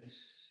make a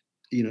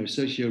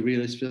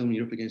socio-realist film,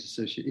 you're up against a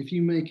socio. If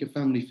you make a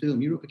family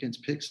film, you're up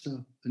against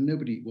Pixar, and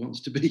nobody wants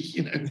to be,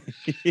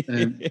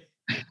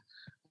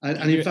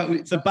 And in fact,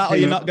 it's a battle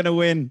you're not going to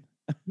win.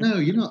 No,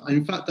 you're not. And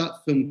in fact,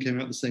 that film came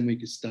out the same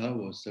week as Star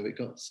Wars, so it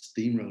got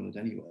steamrolled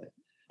anyway.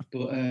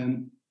 But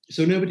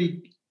so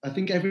I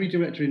think every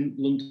director in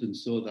London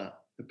saw that,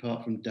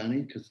 apart from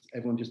Danny, because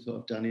everyone just thought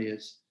of Danny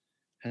as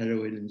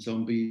heroin and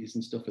zombies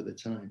and stuff at the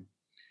time.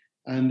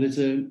 And there's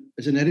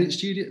an edit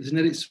studio, there's an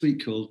edit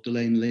suite called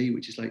Delane Lee,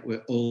 which is like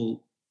where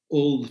all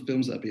the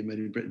films that are being made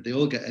in Britain, they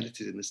all get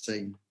edited in the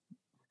same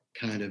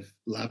kind of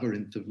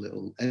labyrinth of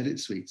little edit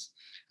suites.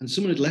 And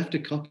someone had left a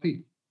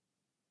copy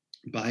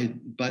by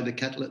the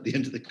kettle at the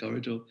end of the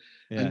corridor.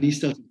 Yeah. And he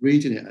started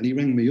reading it and he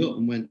rang me up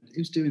and went,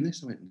 "Who's doing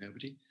this?" I went,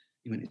 "Nobody."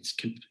 He went,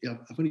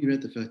 "I've only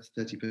read the first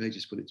 30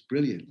 pages, but it's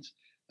brilliant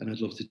and I'd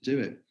love to do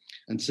it."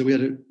 And so we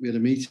had a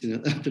meeting.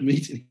 At the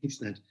meeting, he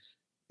said,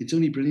 "It's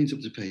only brilliant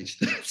up to page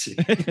 30.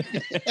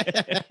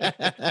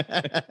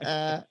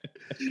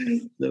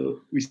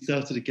 So we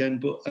started again,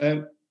 but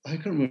I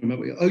can't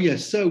remember.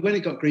 So when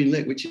it got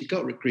greenlit, which it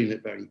got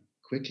greenlit very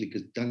quickly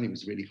because Danny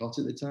was really hot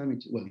at the time.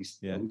 He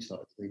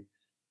started to.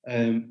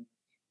 And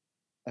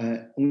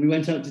we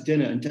went out to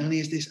dinner, and Danny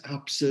is this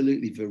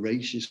absolutely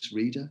voracious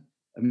reader.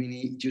 I mean,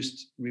 he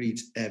just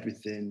reads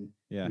everything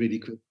really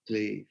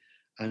quickly.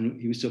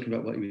 And he was talking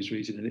about what he was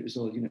reading, and it was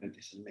all,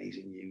 this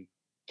amazing new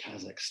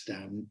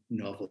Kazakhstan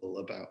novel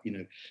about,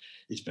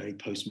 it's very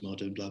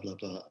postmodern, blah, blah,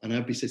 blah. And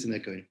I'd be sitting there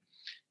going,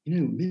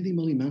 Millie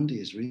Molly Mandy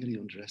is really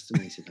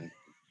underestimated.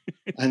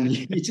 And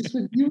he just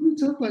went, "You only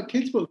talk about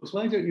kids' books.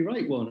 Why don't you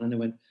write one?" And I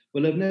went,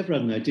 "Well, I've never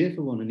had an idea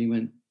for one." And he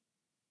went,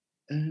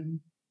 2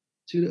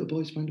 little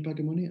boys find a bag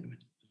of money. And I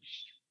went,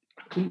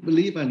 I couldn't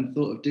believe I hadn't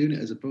thought of doing it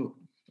as a book.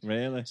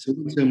 Really? So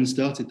we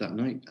started that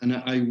night. And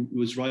I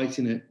was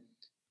writing it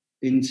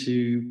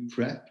into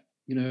prep.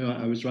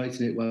 I was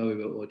writing it while we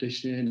were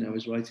auditioning. I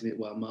was writing it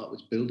while Mark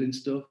was building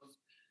stuff.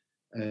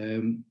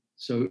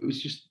 So it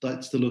was just,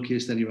 that's the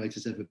luckiest any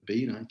writer's ever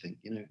been, I think,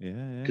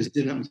 because it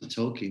didn't happen to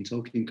Tolkien.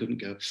 Tolkien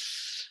couldn't go,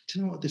 "Do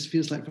you know what this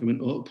feels like from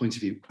an orc point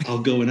of view? I'll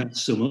go and add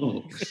some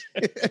orcs."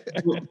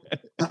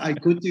 I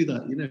could do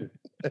that,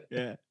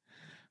 Yeah.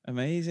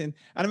 Amazing.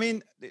 And I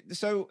mean,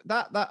 so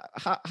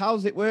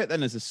how's it work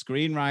then as a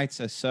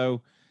screenwriter?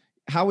 So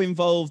how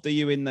involved are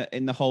you in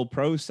the whole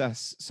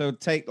process? So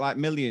take like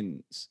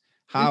Millions.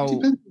 How? It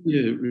depends on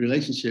your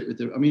relationship with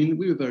her. I mean,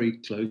 we were very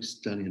close,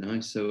 Danny and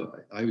I, so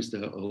I was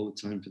there all the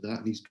time for that.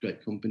 And he's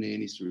great company,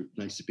 and he's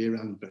nice to be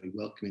around, very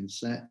welcoming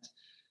set.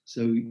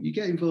 So you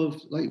get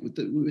involved, like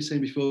we were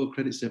saying before,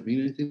 credits don't mean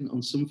anything.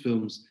 On some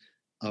films,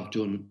 I've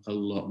done a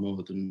lot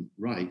more than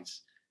write,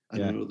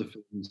 and on other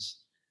films,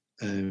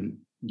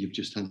 you've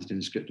just handed in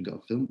a script and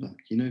got a film back,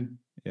 you know?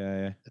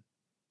 Yeah.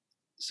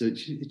 So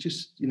it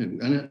just, you know,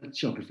 and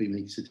geography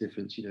makes a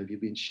difference. You know, if you've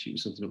been shooting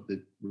something up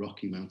the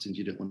Rocky Mountains,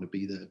 you don't want to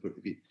be there. But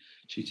if you're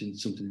shooting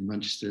something in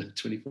Manchester,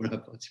 24-hour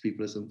party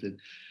people or something,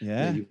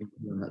 yeah, you want to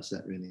be on that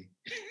set, really.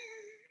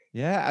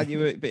 Yeah, and you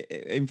were a bit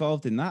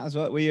involved in that as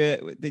well.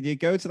 Did you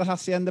go to the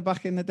Hacienda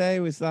back in the day?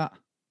 Was that?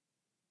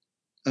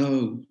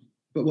 Oh,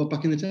 but what,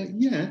 back in the day?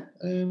 Yeah.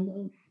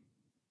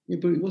 Yeah,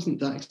 but it wasn't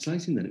that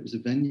exciting then. It was a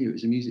venue. It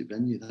was a music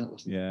venue. That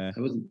wasn't. Yeah.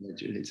 I wasn't there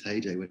during its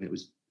heyday when it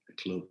was a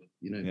club,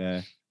 you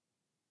know.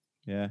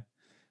 Yeah.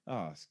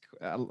 Oh,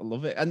 I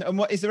love it. And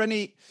what is there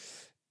any?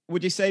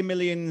 Would you say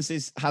Millions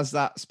has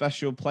that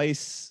special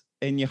place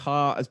in your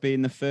heart as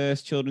being the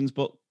first children's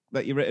book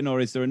that you've written, or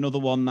is there another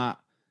one that?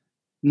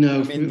 No.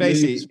 I mean,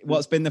 basically,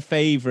 what's been the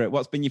favourite?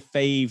 What's been your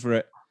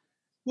favourite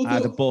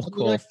either book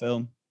or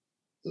film?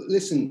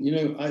 Listen, you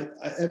know, I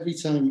every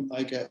time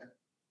I get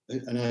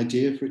an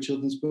idea for a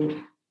children's book,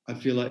 I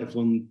feel like I've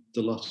won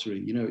the lottery.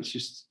 You know,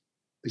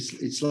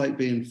 it's like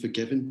being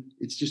forgiven.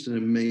 It's just an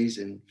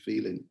amazing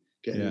feeling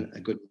getting a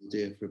good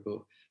idea for a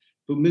book.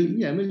 But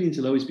Millions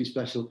will always be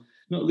special,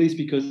 not least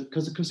because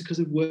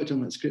I've worked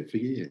on that script for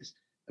years.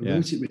 I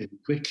wrote it really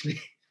quickly,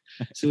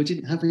 so I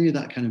didn't have any of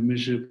that kind of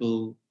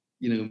miserable,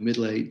 you know,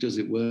 middle-aged, does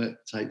it work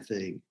type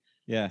thing.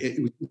 Yeah,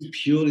 it was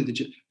purely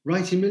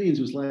writing Millions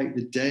was like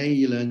the day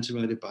you learn to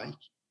ride a bike.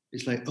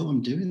 It's like, oh,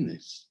 I'm doing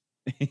this.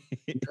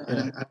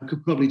 I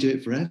could probably do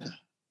it forever.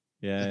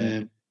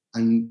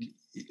 And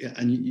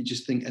you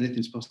just think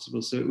anything's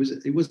possible. So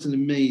it was an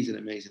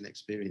amazing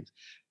experience.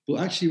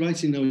 But actually,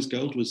 writing Noah's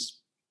Gold was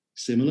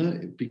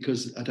similar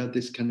because I'd had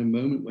this kind of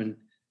moment when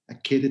a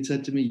kid had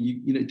said to me,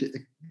 you know,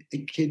 a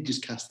kid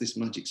just cast this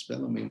magic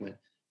spell on me and went,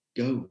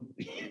 go,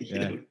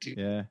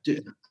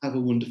 have a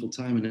wonderful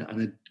time. And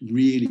I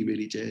really,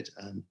 really did.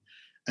 And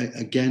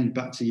again,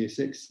 back to year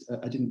 6,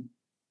 I didn't,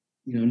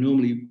 you know,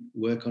 normally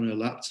work on a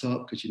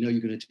laptop because you know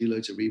you're going to do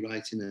loads of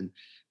rewriting and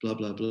blah,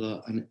 blah,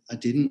 blah. And I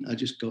didn't. I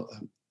just got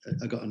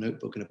a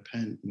notebook and a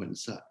pen and went and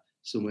sat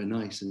somewhere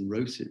nice and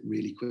wrote it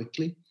really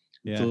quickly.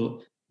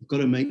 Thought, I've got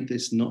to make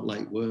this not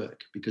like work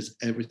because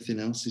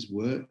everything else is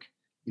work.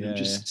 You know,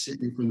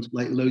 sitting in front of,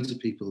 like loads of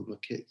people, my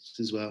kids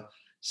as well,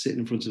 sitting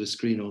in front of a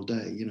screen all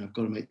day. You know, I've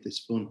got to make this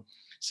fun.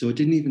 So I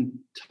didn't even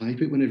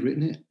type it when I'd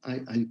written it.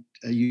 I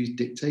used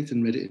Dictate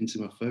and read it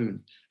into my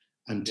phone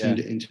and turned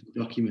it into a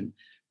document,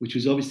 which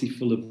was obviously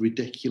full of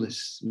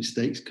ridiculous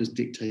mistakes because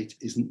Dictate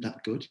isn't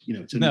that good. You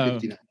know, it's only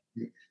 15.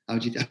 How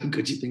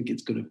good do you think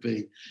it's going to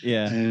be?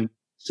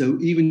 So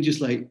even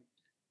just like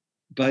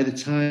by the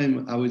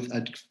time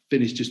I'd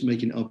finished just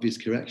making obvious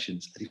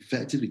corrections, I'd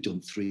effectively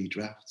done 3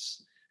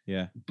 drafts.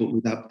 But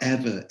without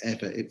ever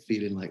it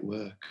feeling like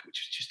work,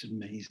 which was just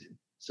amazing.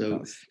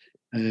 So,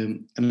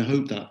 and I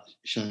hope that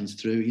shines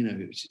through. You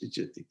know,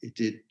 it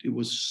did. It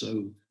was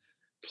so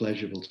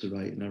pleasurable to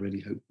write, and I really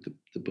hope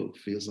the book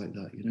feels like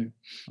that. You know,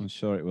 I'm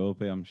sure it will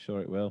be. I'm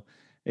sure it will.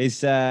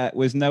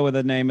 Was Noah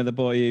the name of the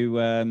boy who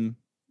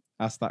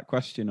asked that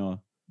question, or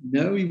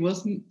no? He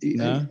wasn't.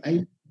 No,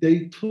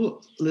 they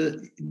put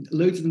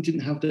loads of them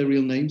didn't have their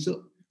real names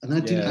up, and I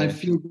didn't. I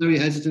feel very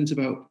hesitant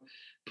about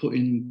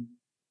putting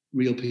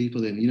real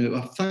people in. You know,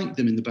 I thanked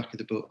them in the back of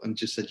the book and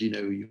just said, you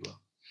know who you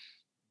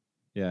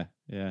are.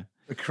 Yeah.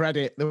 The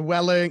credit, the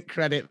well-earned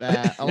credit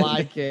there. I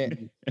like it.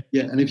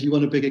 Yeah, and if you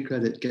want a bigger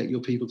credit, get your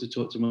people to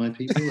talk to my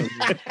people.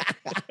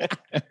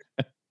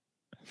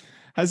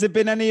 Has there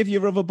been any of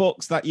your other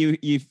books that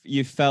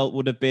you felt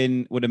would have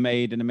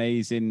made an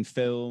amazing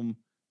film?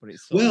 But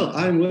it's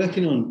I'm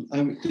working on.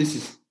 This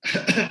is.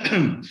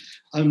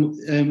 I'm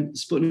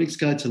Sputnik's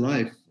Guide to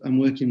Life. I'm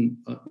working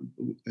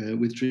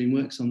with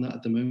DreamWorks on that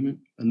at the moment,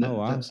 and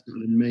that's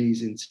an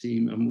amazing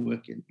team. I'm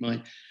working.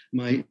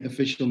 My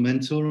official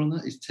mentor on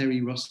that is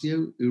Terry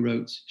Rossio, who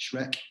wrote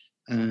Shrek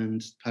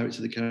and Pirates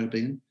of the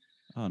Caribbean.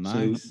 Oh,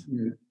 nice.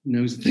 So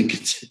knows a thing or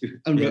two,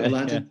 and wrote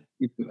Aladdin.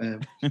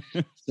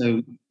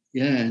 So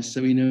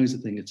he knows a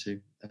thing or two.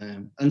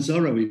 And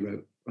Zorro he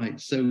wrote. Right,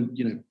 so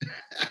you know,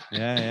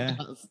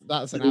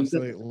 that's an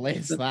absolute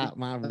list. That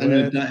my word. I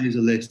know that is a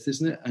list,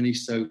 isn't it? And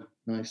he's so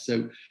nice.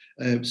 So,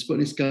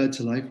 Sputnik's Guide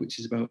to Life, which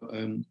is about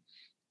an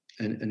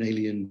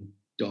alien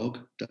dog.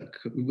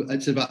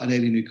 It's about an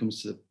alien who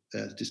comes to the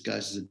Earth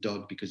disguised as a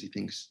dog because he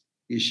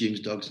assumes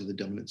dogs are the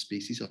dominant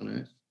species on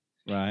Earth.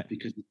 Right.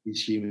 Because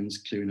these humans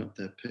clearing up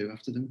their poo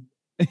after them.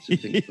 So he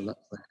thinks, well,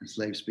 that's like a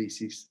slave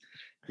species.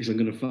 If I'm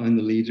going to find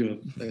the leader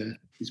of,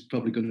 he's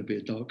probably going to be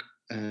a dog.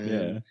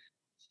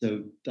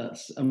 So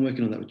I'm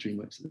working on that with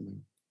DreamWorks at the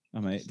moment.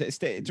 I mean,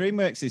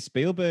 DreamWorks is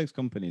Spielberg's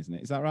company, isn't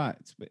it? Is that right?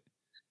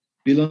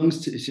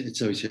 Belongs to.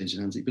 It's always changing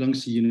hands. It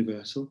belongs to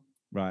Universal.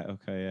 Right.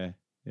 Okay.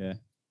 Yeah.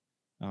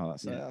 Oh,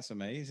 that's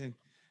amazing.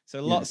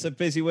 So lots of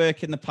busy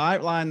work in the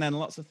pipeline then,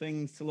 lots of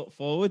things to look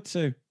forward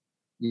to.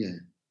 Yeah.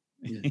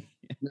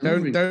 No,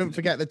 Don't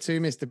forget the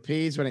 2 Mr.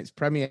 P's when it's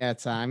premiere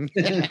time.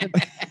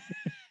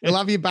 We'll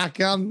have you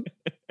back on.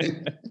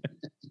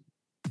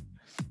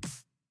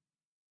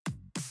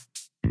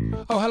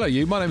 Oh, hello,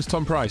 you. My name's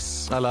Tom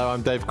Price. Hello,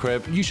 I'm Dave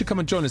Cribb. You should come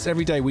and join us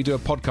every day. We do a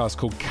podcast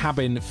called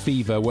Cabin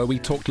Fever, where we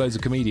talk to loads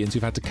of comedians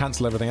who've had to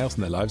cancel everything else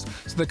in their lives.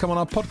 So they come on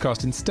our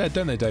podcast instead,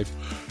 don't they, Dave?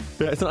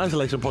 Yeah, it's an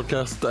isolation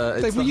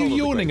podcast. Dave, were you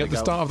yawning at the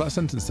start of that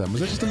sentence then?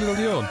 Was it just a little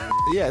yawn?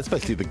 Yeah, it's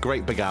basically the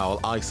Great Big Owl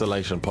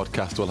Isolation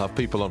podcast. We'll have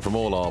people on from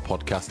all our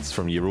podcasts,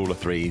 from your Rule of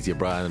Threes, your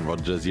Brian and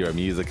Rogers, your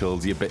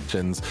musicals, your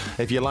Bitchins.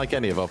 If you like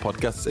any of our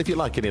podcasts, if you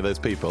like any of those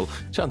people,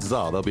 chances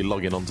are they'll be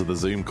logging onto the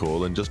Zoom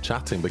call and just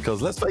chatting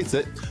because, let's face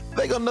it,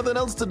 they got nothing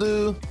else to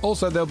do.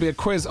 Also, there'll be a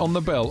quiz on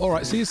the bill. All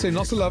right, see you soon.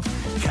 Lots of love.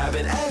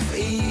 Cabin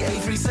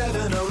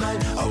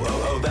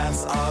FE83709.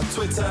 That's our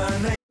Twitter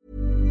name.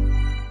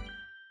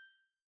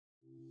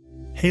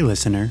 Hey,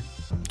 listener,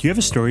 do you have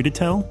a story to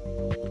tell?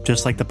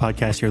 Just like the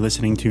podcast you're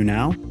listening to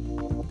now?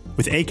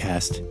 With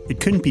Acast, it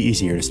couldn't be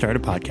easier to start a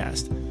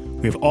podcast.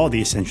 We have all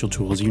the essential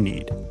tools you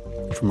need.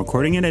 From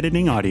recording and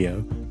editing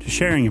audio to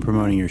sharing and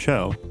promoting your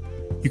show,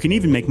 you can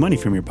even make money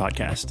from your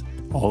podcast,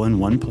 all in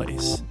one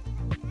place.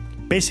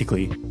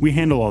 Basically, we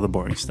handle all the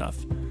boring stuff,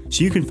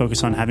 so you can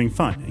focus on having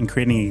fun and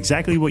creating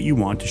exactly what you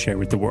want to share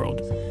with the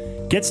world.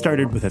 Get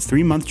started with a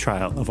 3-month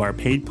trial of our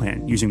paid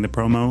plan using the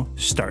promo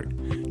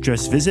START.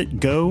 Just visit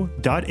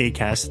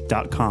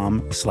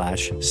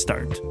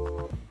go.acast.com/start.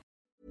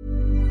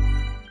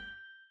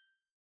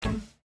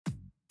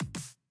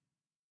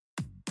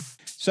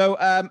 So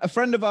a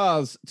friend of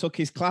ours took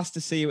his class to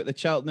see you at the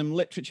Cheltenham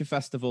Literature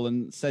Festival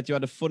and said you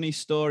had a funny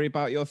story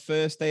about your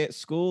first day at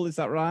school. Is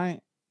that right?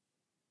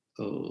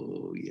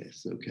 Oh,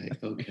 yes. Okay.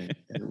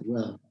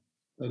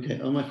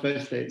 On my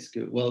first day at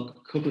school, well,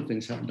 a couple of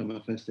things happened on my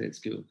first day at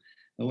school.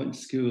 I went to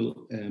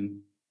school,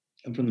 I'm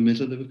from the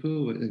middle of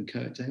Liverpool, in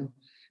Kirkdale.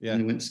 Yeah.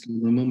 And I went to school.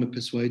 My mum had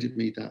persuaded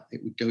me that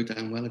it would go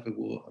down well if I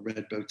wore a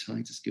red bow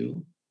tie to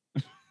school.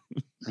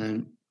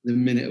 And the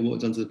minute I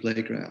walked onto the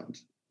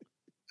playground,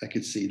 I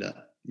could see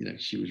that,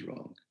 she was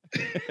wrong.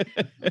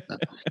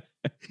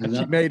 And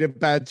she made a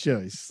bad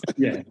choice.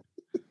 Yeah.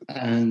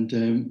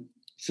 And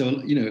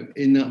so,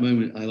 in that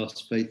moment, I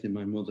lost faith in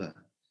my mother,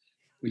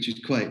 which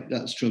is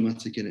that's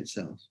traumatic in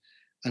itself.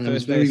 And I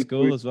was very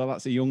school as well.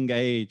 That's a young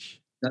age.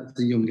 That's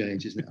a young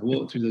age, isn't it? I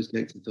walked through those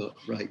gates and thought,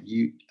 right,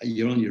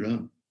 you're on your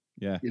own.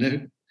 Yeah.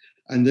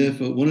 And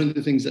therefore, one of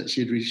the things that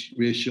she had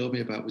reassured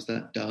me about was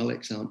that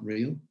Daleks aren't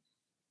real.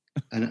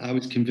 And I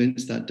was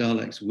convinced that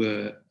Daleks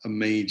were a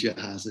major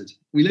hazard.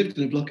 We lived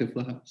in a block of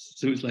flats,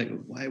 so it was like,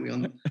 why are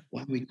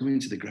we coming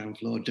to the ground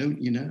floor?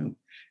 Don't you know?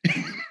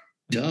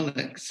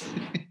 Daleks.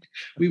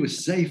 We were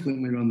safe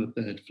when we were on the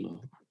 3rd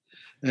floor.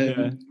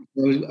 I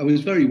was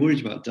very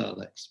worried about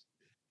Daleks.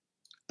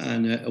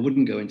 And I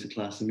wouldn't go into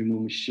class, and my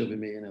mum was shoving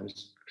me, and I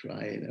was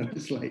crying. I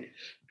was like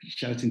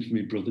shouting for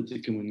my brother to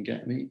come and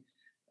get me.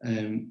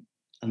 And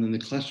then the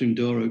classroom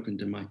door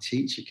opened, and my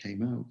teacher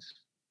came out.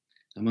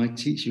 And my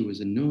teacher was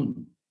a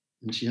nun,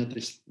 and she had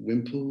this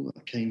wimple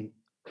that came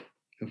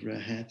over her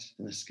head,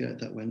 and a skirt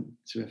that went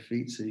to her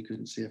feet, so you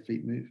couldn't see her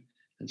feet move.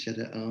 And she had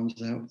her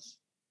arms out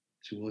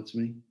towards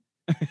me.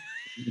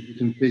 You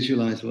can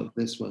visualize what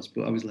this was,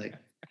 but I was like,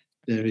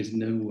 there is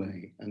no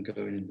way I'm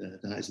going in there.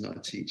 That is not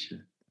a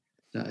teacher.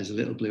 That is a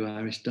little blue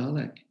Irish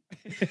Dalek.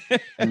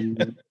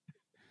 And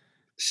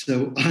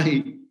so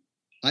I,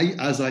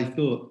 as I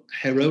thought,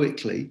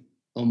 heroically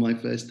on my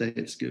first day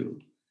at school,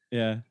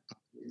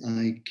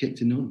 I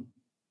kicked a nun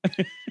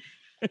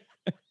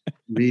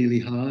really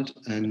hard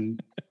and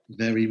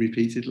very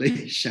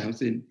repeatedly,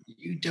 shouting,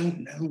 "You don't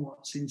know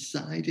what's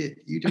inside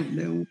it. You don't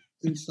know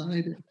what's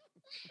inside it."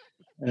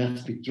 And I have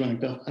to be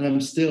dragged off. And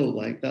I'm still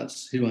like,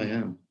 that's who I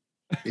am.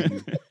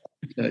 In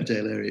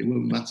Kirkdale area. It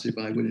won't matter if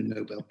I win a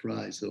Nobel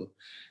Prize or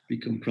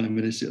become Prime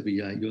Minister. It'll be,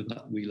 you're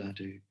that wee lad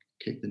who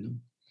kicked the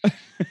nun.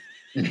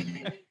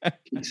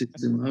 Kicks it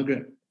to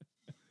Margaret.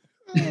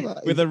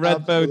 With a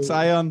red bow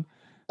tie on.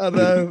 I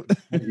know.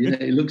 Yeah,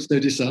 it looks so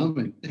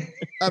disarming.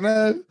 I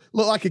know.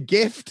 Look like a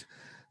gift.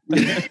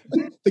 The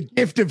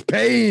gift of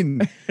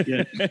pain.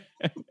 Yeah.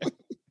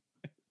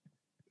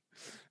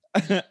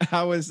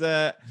 How was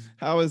the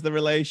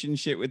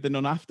relationship with the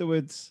nun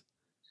afterwards?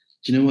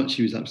 Do you know what?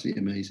 She was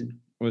absolutely amazing.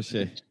 Was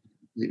she?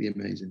 Completely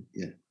amazing.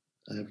 Yeah.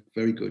 I have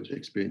very good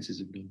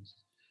experiences of nuns.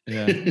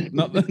 Yeah.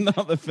 not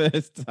the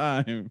first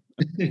time.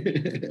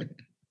 Yeah,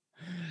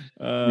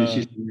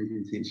 she's an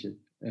amazing teacher.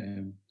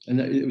 And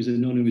it was a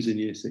nun who was in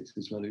year 6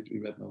 as well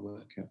who read my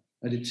work out.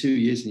 I did 2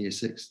 years in year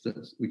 6,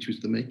 which was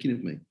the making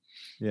of me.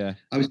 Yeah.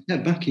 I was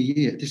kept back a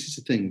year. This is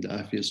the thing that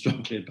I feel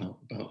strongly about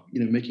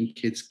making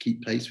kids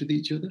keep pace with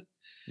each other.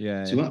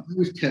 Yeah. So I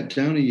was kept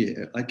down a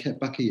year. I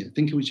kept back a year. I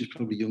think I was just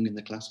probably young in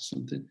the class or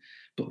something.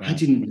 But Right. I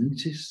didn't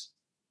notice.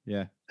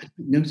 Yeah. I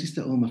didn't notice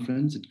that all my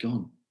friends had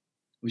gone.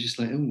 I was just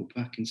like, oh, we're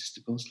back in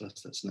Sister Paul's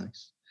class. That's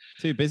nice.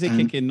 Too busy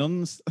kicking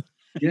nuns.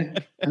 Yeah.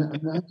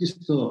 And I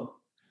just thought,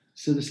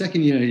 so the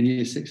second year in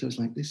year 6, I was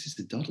like, this is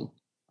the doddle.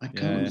 I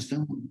can't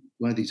understand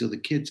why these other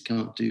kids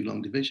can't do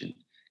long division,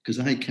 because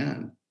I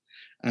can.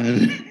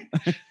 And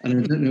I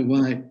don't know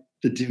why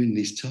they're doing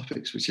these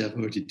topics, which I've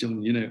already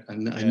done,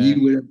 and I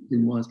knew where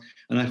everything was.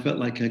 And I felt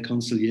like a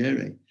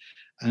consigliere.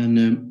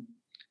 And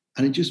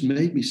it just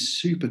made me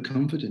super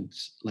confident,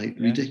 like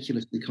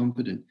ridiculously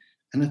confident.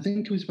 And I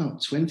think it was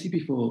about 20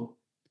 before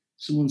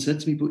someone said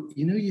to me, but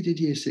you did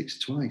year 6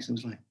 twice. I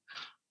was like,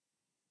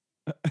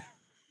 oh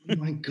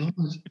my God,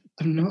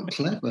 I'm not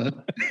clever.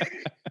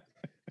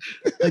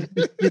 I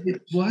just did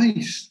it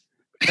twice.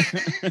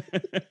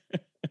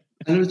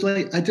 And I was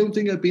like, I don't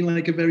think I'd been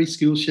like a very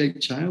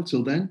school-shaped child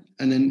till then.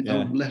 And then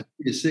I left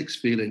year 6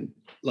 feeling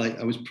like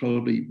I was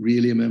probably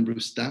really a member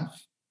of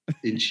staff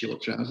in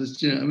short trousers.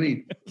 Do you know what I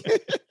mean?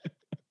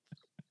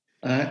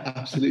 I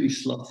absolutely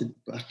slotted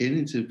back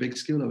into a big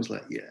school. I was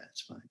like, yeah,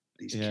 it's fine.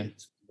 These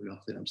kids, I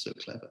think I'm so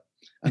clever.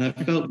 And I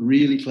felt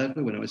really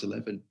clever when I was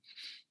 11.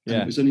 And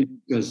it was only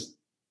because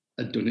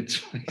I'd done it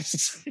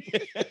twice.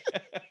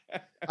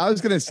 I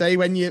was going to say,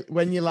 when you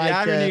like... The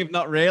irony of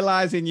not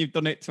realising you've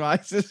done it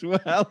twice as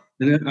well.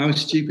 And how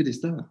stupid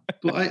is that?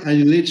 But I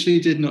literally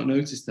did not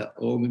notice that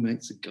all my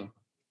mates had gone.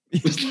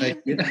 It was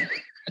like,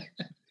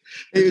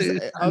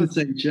 I was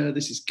saying, Joe,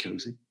 this is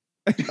cozy.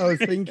 I was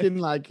thinking,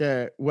 like,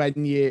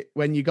 when you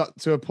got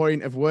to a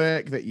point of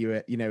work that you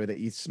were, that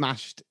you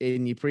smashed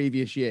in your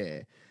previous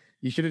year,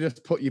 you should have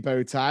just put your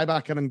bow tie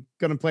back and I'm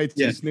going to play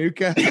some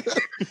snooker.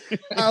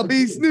 I'll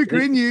be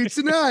snookering you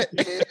tonight.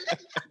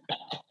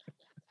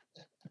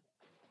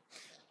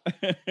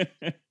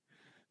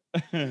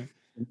 I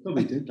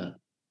probably did that.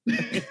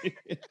 I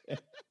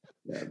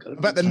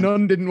bet the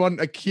nun didn't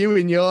want a cue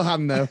in your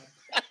hand, though.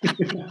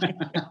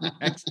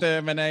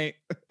 Exterminate.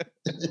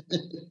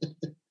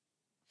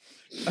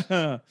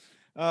 The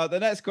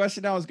next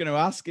question I was going to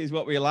ask is,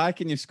 what were you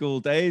like in your school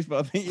days?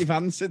 But I think you've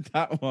answered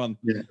that one.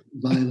 Yeah,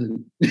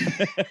 violent.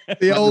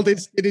 The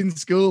oldest kid in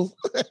school.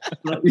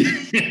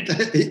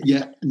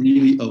 Yeah,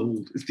 really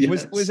old.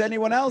 Yes. Was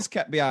anyone else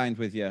kept behind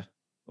with you?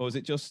 Or was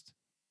it just...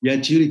 Yeah,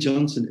 Julie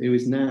Johnson, who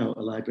is now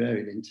a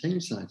librarian in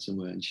Tameside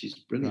somewhere, and she's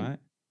brilliant. Right.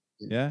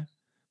 Yeah. I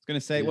was going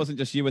to say, it wasn't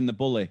just you and the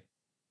bully.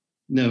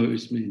 No, it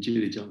was me and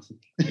Julie Johnson.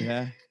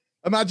 Yeah.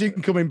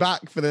 Imagine coming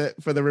back for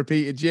the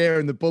repeated year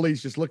and the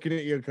bully's just looking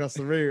at you across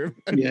the room.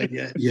 Yeah.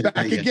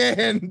 Back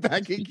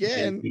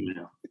again.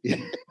 Yeah.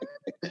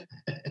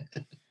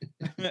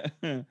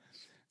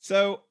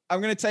 So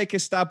I'm going to take a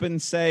stab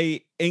and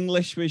say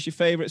English was your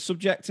favourite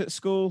subject at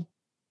school?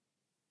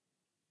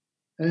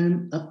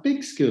 A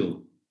big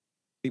school.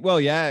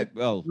 Well, yeah.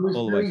 Well, it was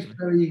all very, the way.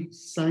 very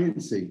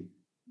sciencey.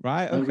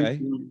 Right,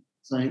 okay.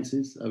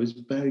 Sciences. I was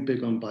very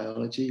big on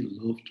biology,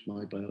 loved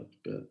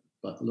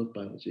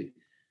biology.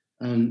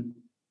 And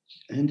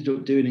I ended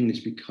up doing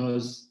English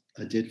because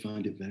I did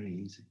find it very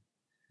easy.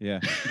 Yeah.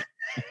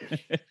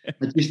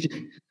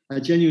 I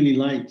genuinely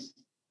liked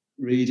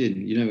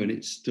reading, and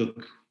it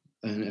stuck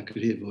and I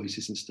could hear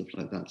voices and stuff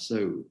like that.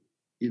 So,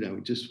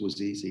 it just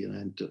was easy and I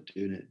ended up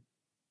doing it.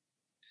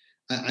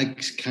 I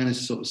kind of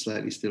sort of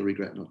slightly still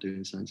regret not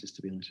doing sciences,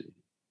 to be honest with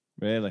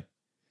you. Really?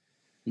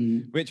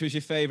 Mm. Which was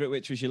your favourite?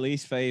 Which was your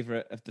least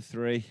favourite of the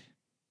three?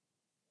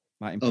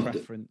 Like in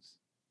preference?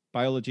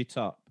 Biology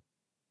top?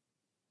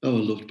 Oh, I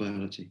loved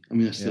biology. I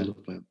mean, I still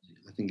love biology.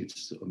 I think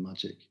it's sort of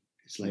magic.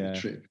 It's like a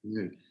trip.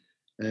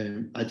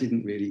 I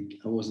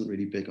wasn't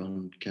really big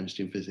on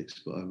chemistry and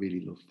physics, but I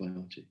really loved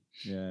biology.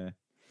 Yeah.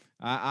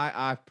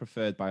 I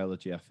preferred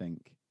biology, I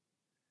think.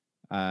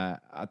 I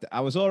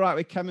was all right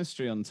with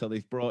chemistry until they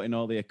brought in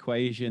all the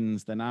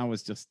equations. Then I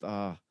was just,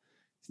 I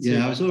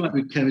was all right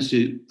with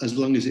chemistry as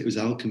long as it was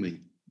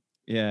alchemy.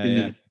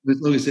 Yeah. As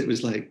long as it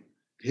was like,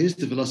 here's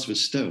the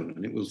philosopher's stone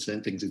and it will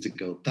turn things into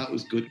gold. That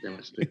was good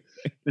chemistry.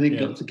 When it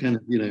got to kind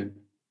of,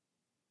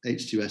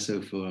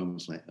 H2SO4, I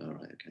was like, all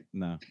right, okay.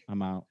 No,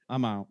 I'm out.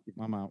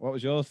 What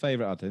was your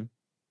favourite, Adam?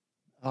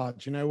 Oh,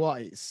 do you know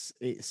what?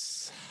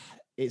 It's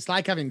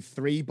like having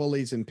 3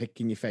 bullies and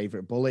picking your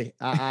favourite bully.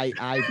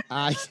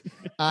 I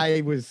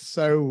was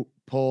so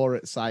poor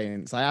at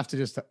science. I have to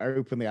just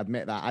openly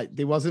admit that.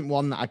 There wasn't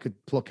one that I could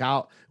pluck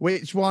out.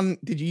 Which one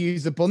did you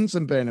use the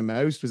Bunsen burner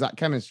most? Was that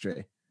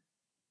chemistry?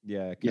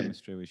 Yeah,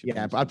 chemistry was your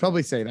but I'd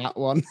probably say that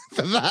one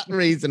for that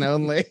reason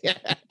only.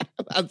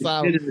 That's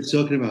how. The kid I was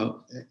talking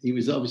about, he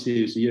was a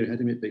year ahead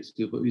of me at big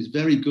school, but he was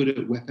very good at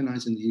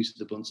weaponizing the use of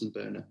the Bunsen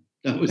burner.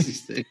 That was his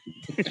thing.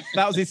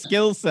 That was his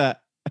skill set.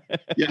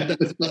 Yeah,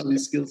 that was part of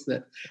his skill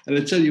set. And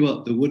I tell you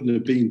what, there wouldn't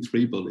have been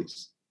 3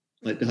 bullies.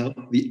 Like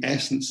the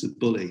essence of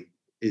bully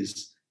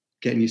is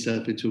getting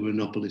yourself into a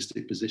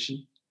monopolistic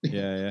position.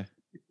 Yeah.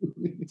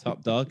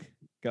 Top dog.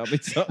 Gotta be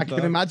top dog. I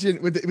can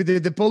imagine with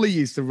the bully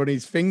used to run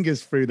his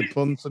fingers through the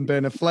Bunsen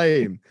burner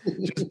flame.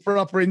 Just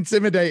proper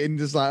intimidating,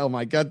 just like, oh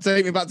my God,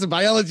 take me back to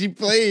biology,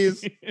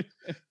 please.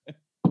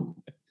 I don't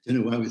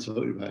know why we're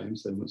talking about him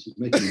so much. It's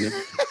making me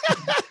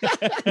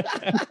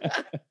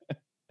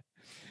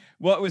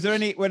What was there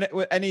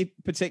any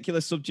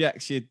particular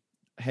subjects you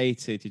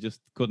hated? You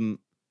just couldn't.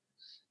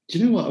 Do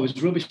you know what? I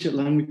was rubbish at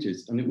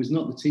languages, and it was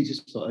not the teacher's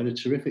fault. I had a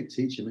terrific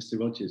teacher, Mr.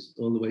 Rogers,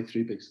 all the way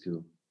through big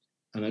school.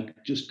 and I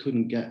just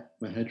couldn't get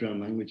my head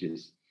around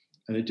languages.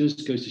 And it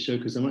just goes to show,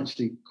 because I'm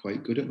actually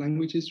quite good at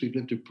languages. We've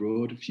lived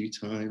abroad a few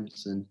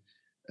times, and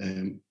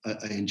I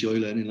enjoy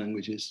learning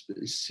languages. But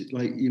it's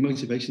like your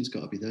motivation's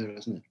got to be there,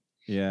 hasn't it?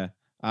 Yeah,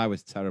 I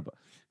was terrible.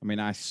 I mean,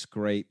 I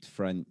scraped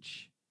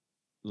French.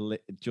 I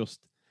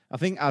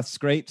think I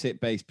scraped it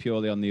based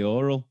purely on the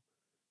oral,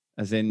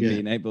 as in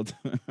being able to.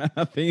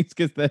 I think it's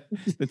because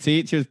the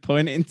teacher was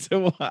pointing to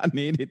what I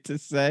needed to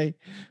say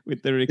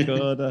with the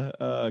recorder.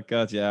 Oh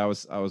God, yeah, I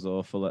was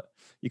awful at.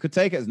 You could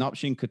take it as an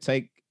option. You could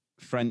take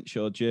French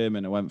or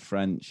German. I went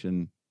French,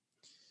 and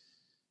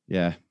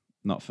yeah,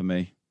 not for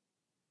me.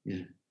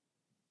 Yeah,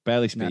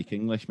 barely speak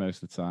English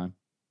most of the time.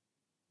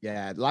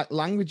 Yeah, like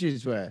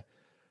languages were.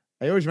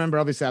 I always remember.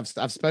 Obviously,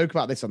 I've spoke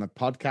about this on the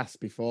podcast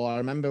before. I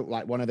remember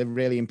like one of the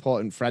really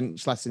important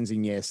French lessons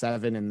in year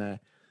 7, and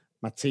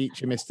my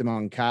teacher, Mr.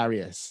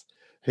 Moncarius,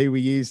 who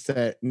we used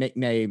to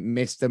nickname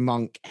Mr.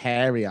 Monk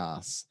Hairy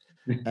Arse.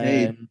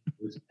 I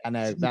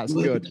know, that's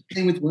good.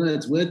 Playing with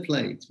words,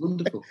 wordplay. It's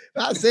wonderful.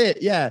 That's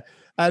it, yeah.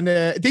 And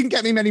it didn't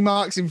get me many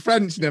marks in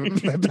French,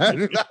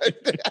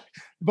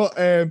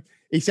 but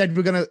he said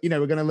we're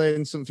gonna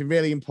learn something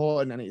really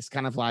important, and it's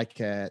kind of like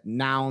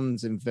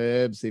nouns and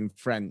verbs in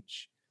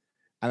French.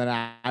 And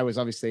then I was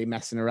obviously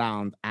messing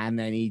around, and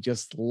then he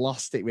just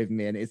lost it with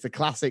me. And it's a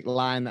classic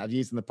line that I've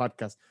used in the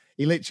podcast.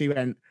 He literally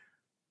went,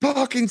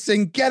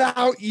 "Parkinson, get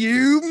out,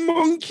 you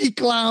monkey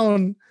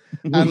clown!"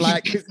 And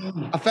like,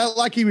 I felt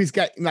like he was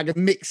getting like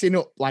mixing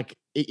up. Like,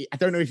 I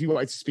don't know if he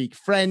wanted to speak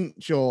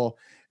French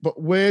but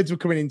words were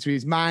coming into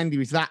his mind. He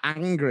was that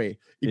angry.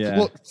 He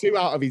plucked 2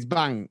 out of his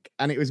bank,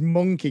 and it was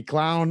monkey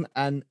clown.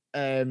 And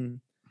no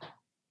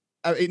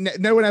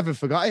one ever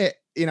forgot it.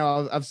 You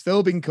know, I've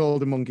still been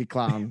called a monkey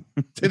clown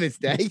to this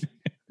day.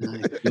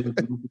 Nice.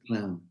 Monkey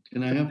clown.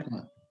 Can I have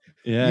that?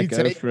 Yeah, you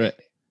go for it.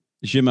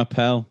 Je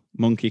m'appelle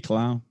monkey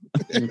clown.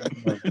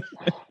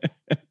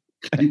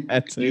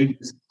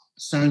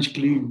 Sange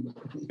Gloom.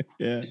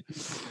 Yeah.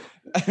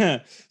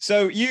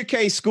 So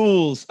UK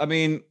schools, I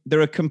mean, they're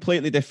a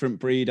completely different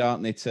breed,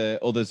 aren't they,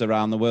 to others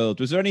around the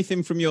world? Was there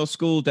anything from your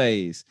school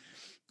days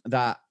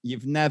that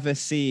you've never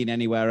seen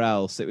anywhere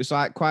else? It was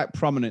like quite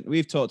prominent.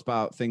 We've talked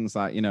about things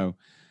like, you know,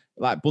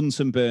 like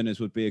Bunsen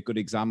burners would be a good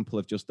example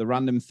of just the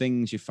random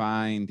things you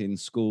find in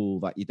school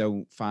that you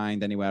don't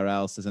find anywhere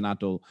else as an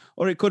adult.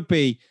 Or it could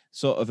be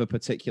sort of a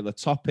particular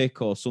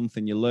topic or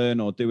something you learn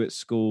or do at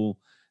school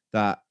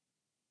that,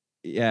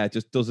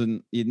 just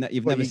doesn't,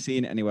 you've never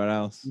seen it anywhere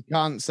else. You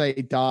can't say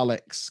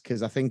Daleks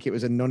because I think it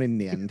was a nun in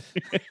the end.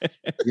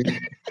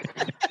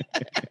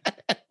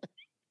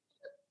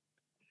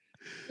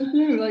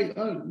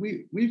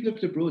 We've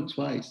lived abroad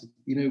twice.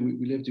 You know,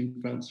 we lived in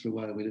France for a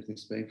while, we lived in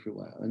Spain for a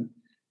while. And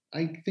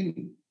I think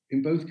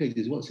in both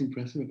cases, what's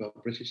impressive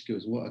about British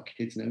schools, what our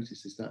kids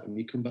notice is that when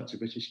you come back to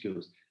British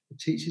schools, the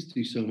teachers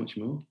do so much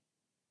more.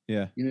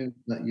 Yeah. You know,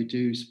 that you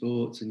do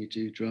sports and you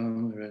do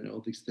drama and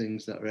all these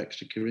things that are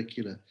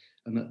extracurricular.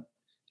 And that,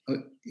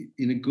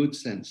 in a good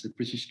sense, the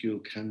British school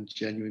can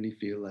genuinely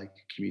feel like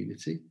a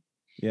community.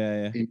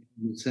 Yeah. In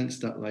the sense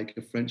that, like,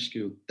 a French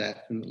school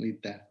definitely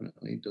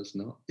does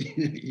not.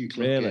 You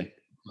clock really? in,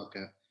 clock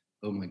out.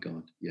 Oh my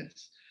God,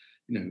 yes.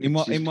 You know,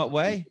 in what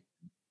way?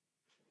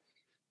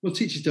 Well,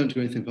 teachers don't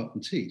do anything apart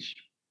from teach.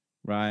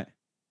 Right.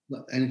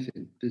 Not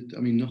anything. I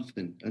mean,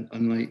 nothing.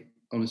 And like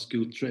on a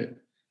school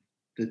trip,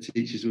 the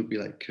teachers would be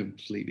like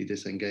completely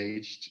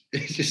disengaged.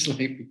 It's just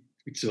like,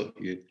 we taught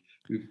you.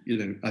 You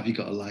know, have you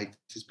got a light?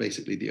 It's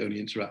basically the only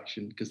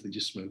interaction because they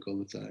just smoke all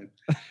the time.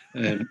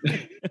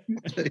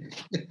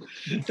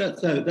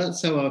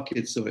 That's how our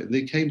kids saw it.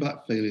 They came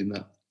back feeling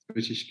that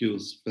British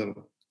schools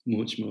felt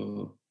much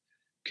more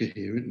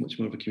coherent, much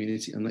more of a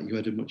community, and that you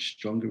had a much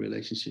stronger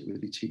relationship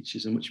with your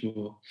teachers and much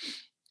more.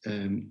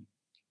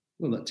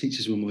 That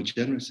teachers were more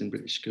generous in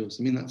British schools.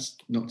 I mean, that's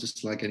not to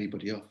slag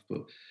anybody off,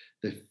 but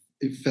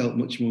it felt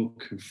much more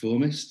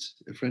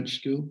conformist, a French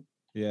school.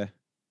 Yeah.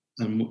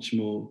 And much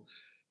more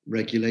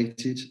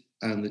regulated,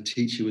 and the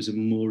teacher was a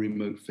more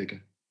remote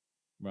figure.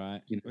 Right.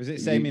 You know, was it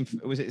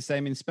the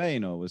same in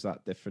Spain, or was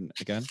that different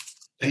again?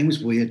 Spain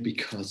was weird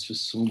because for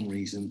some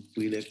reason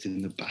we lived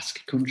in the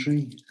Basque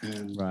country,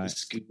 and the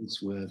schools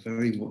were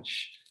very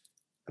much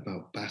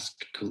about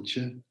Basque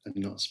culture and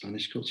not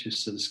Spanish culture.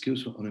 So the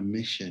schools were on a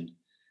mission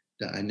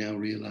that I now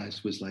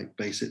realise was like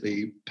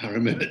basically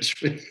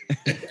paramilitary.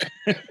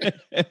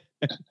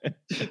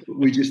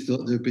 We just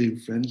thought they were being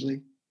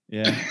friendly.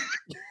 Yeah.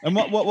 And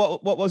what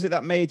was it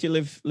that made you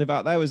live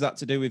out there? Was that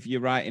to do with your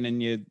writing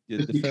and your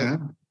you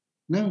can.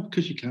 No,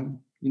 because you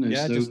can. You know,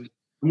 yeah,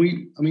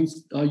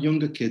 our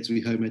younger kids, we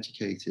home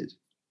educated.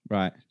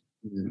 Right.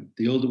 You know,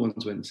 the older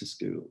ones went to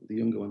school, the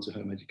younger ones are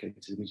home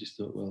educated, and we just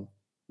thought, well,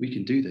 we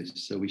can do this,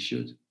 so we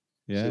should.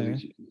 Yeah. So we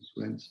just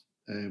went.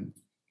 And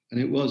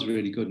it was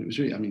really good. And it was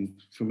really, I mean,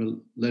 from a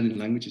learning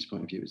languages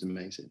point of view, it was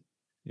amazing.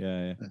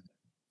 Yeah.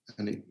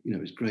 And it, you know,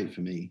 it was great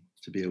for me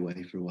to be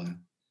away for a while.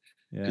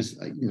 Because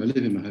I live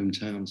in my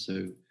hometown, so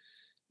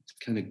it's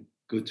kind of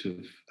good to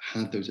have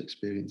had those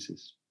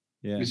experiences.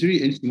 Yeah, it's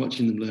really interesting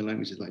watching them learn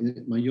languages. Like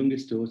my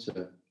youngest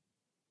daughter,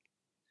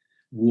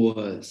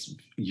 was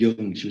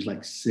young. She was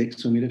like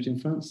 6 when we lived in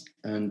France,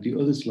 and the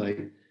others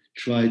like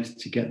tried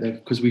to get there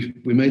because we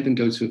made them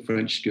go to a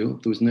French school.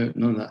 There was none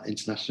of that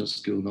international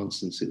school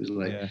nonsense. It was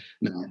like,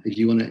 no, if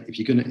you're gonna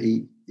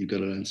eat, you've got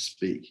to learn to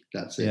speak.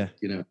 That's it.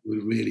 You know, we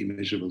were really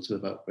miserable till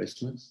about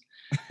Christmas,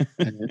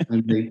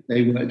 and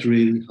they worked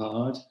really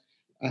hard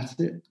at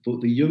it. But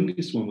the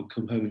youngest one would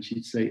come home and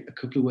she'd say a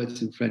couple of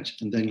words in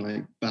French and then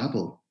like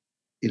babble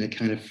in a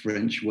kind of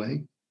French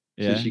way.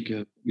 So she'd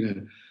go, you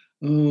know,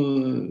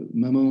 oh,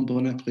 maman,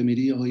 bon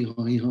après-midi,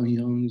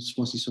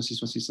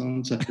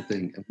 soixante type of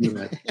thing. And we're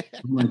like, oh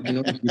my God,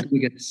 you're going to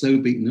get so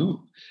beaten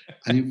up.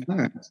 And in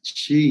fact,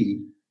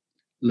 she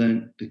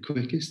learned the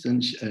quickest,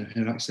 and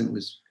her accent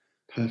was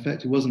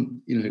perfect. It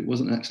wasn't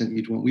an accent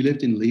you'd want. We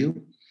lived in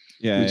Lille,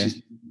 which is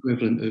the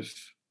equivalent of,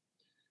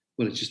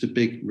 well, it's just a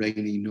big,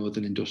 rainy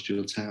northern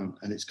industrial town,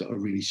 and it's got a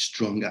really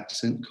strong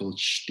accent called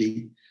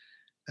Ch'ti.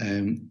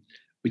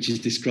 Which is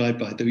described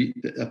by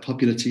a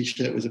popular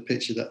T-shirt was a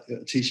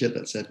T-shirt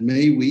that said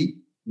 "May we,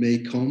 may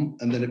come,"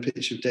 and then a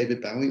picture of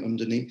David Bowie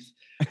underneath.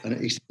 And I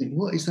used to think,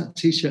 what is that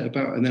T-shirt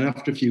about? And then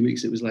after a few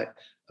weeks, it was like,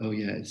 oh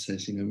yeah, it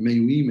says, you know, "May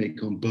we, may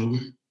come,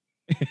 Bowie."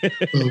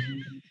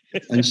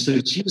 And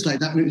so she was like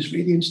that, and it was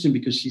really interesting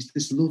because she's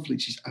just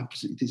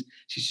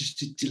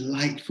a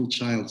delightful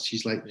child.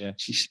 She's like,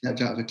 she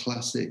stepped out of a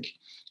classic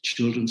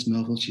children's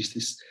novel. She's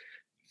this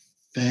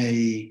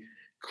fey,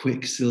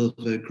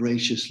 quicksilver,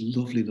 gracious,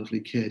 lovely,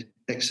 lovely kid,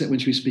 except when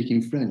she was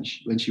speaking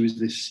French, when she was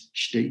this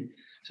ch'ti.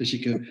 So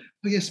she'd go,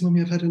 oh yes, Mummy,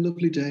 I've had a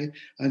lovely day,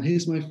 and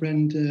here's my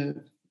friend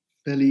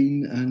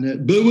Feline, and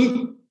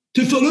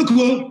tu fais le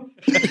quoi?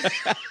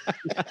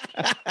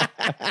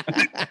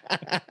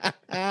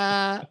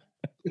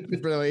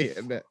 Brilliant,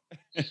 isn't it?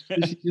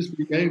 She just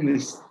became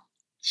this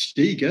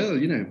ch'ti girl,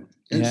 you know.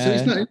 And so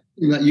it's not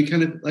anything that you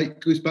kind of like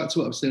goes back to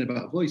what I was saying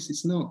about voice.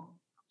 It's not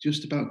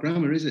just about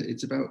grammar, is it?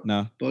 It's about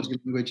body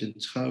language and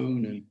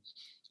tone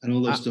and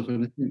all that stuff.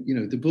 And I think, you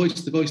know, the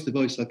voice.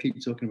 I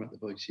keep talking about the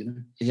voice, you know.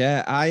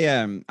 Yeah,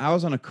 I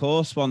was on a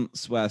course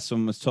once where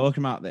someone was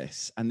talking about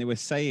this, and they were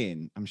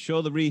saying, I'm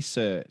sure the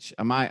research,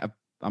 I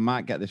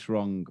might get this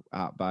wrong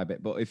by a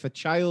bit, but if a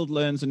child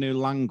learns a new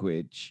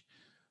language,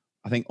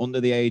 I think under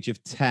the age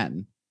of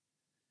 10,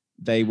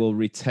 they will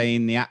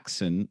retain the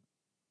accent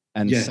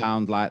and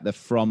sound like they're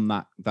from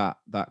that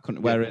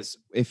country. Whereas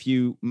if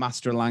you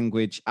master a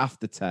language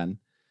after 10,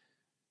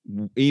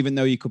 even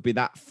though you could be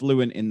that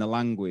fluent in the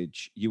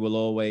language, you will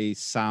always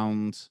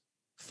sound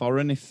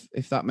foreign, if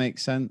that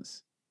makes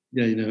sense.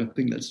 Yeah, you know, I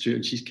think that's true.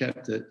 And she's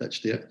kept it,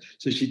 actually.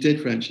 So she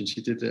did French and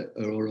she did her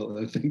oral.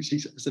 I think I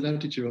said, how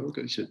did your oral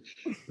go? She said,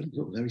 I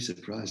got very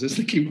surprised. I was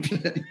thinking,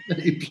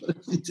 he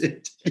bloody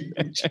did.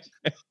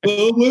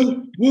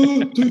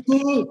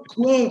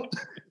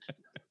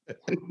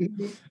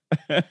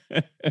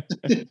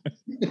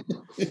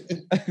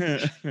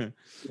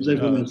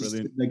 Everyone else is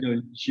they're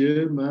going,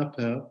 je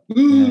m'appelle.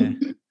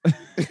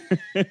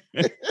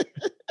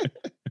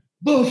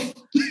 Buff.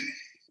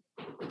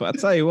 But I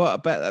tell you what, I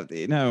bet,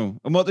 you know.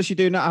 And what does she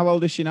do now? How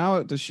old is she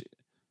now? Does she?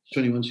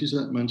 21. She's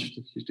at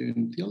Manchester. She's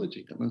doing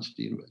theology at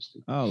Manchester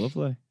University. Oh,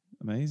 lovely.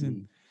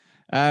 Amazing.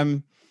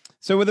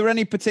 So were there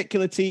any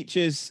particular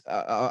teachers,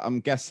 I'm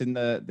guessing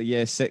the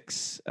year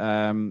 6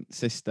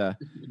 sister?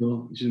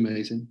 Which is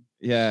amazing.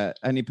 Yeah.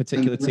 Any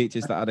particular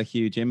teachers that had a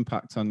huge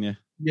impact on you?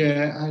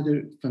 Yeah, I had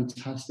a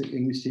fantastic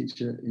English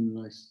teacher in a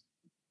nice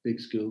big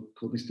school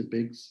called Mr.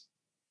 Biggs.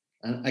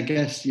 And I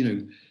guess, you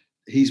know,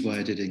 he's why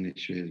I did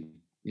English, really,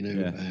 you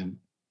know,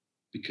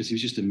 because he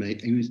was just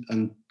amazing.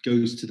 And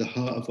goes to the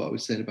heart of what I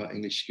was saying about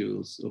English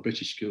schools or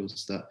British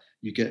schools, that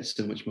you get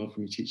so much more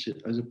from your teacher.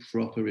 It was a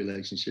proper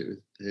relationship with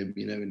him,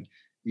 you know, and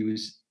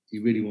he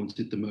really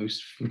wanted the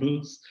most for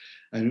us.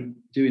 And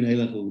doing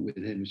A-level with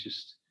him was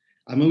just,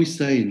 I'm always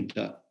saying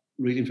that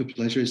reading for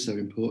pleasure is so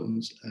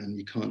important,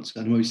 and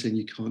I'm always saying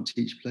you can't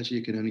teach pleasure,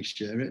 you can only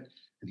share it.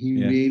 And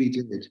he really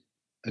did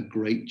a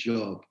great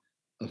job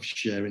of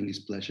sharing his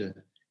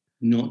pleasure,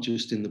 not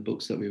just in the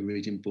books that we were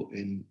reading, but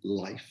in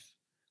life.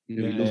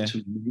 You know, he loved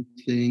to make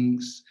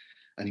things,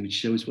 and he would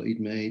show us what he'd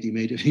made. He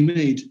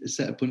made a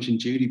set of Punch and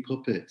Judy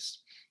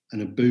puppets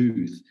and a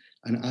booth,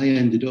 and I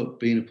ended up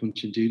being a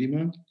Punch and Judy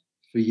man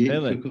for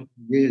a couple of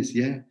years.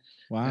 Yeah.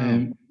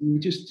 Wow.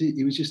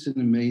 He was just an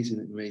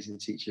amazing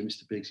teacher,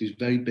 Mr. Biggs. He was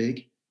very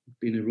big,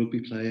 being a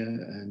rugby player,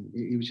 and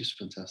he was just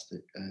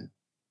fantastic.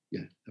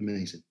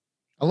 Amazing.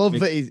 I love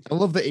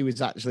that he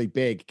was actually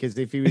big, because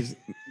if he was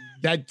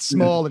dead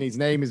small and his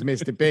name is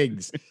Mr.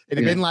 Biggs,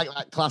 it'd have been like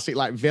that classic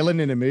like villain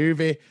in a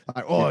movie.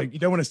 Like, oh, you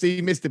don't want to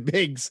see Mr.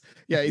 Biggs.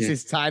 Yeah, he's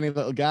this tiny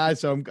little guy.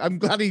 So I'm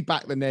glad he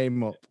backed the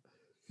name up.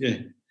 Yeah,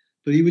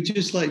 but he would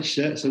just like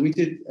share. So we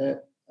did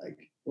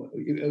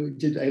we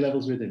did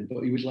A-levels with him,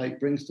 but he would like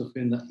bring stuff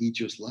in that he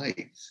just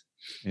liked.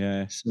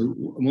 Yeah. So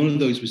one of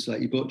those was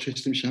like, he bought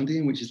Tristram Shandy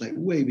in, which is like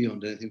way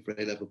beyond anything for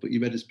A-level, but you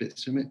read us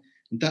bits from it,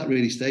 and that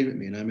really stayed with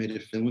me. And I made a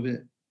film of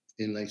it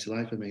in later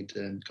life. I made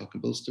Cock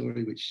and Bull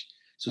Story, which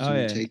sort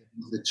of takes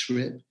the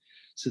trip.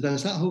 So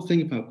there's that whole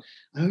thing about,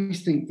 I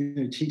always think, you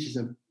know, teachers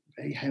are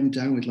very hemmed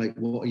down with like,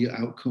 what are your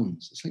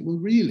outcomes? It's like, well,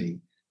 really,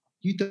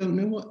 you don't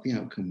know what the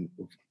outcome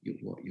of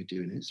what you're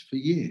doing is for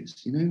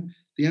years. You know,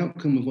 the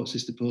outcome of what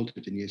Sister Paul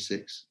did in year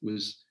 6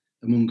 was,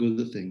 among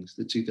other things,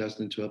 the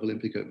 2012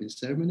 Olympic opening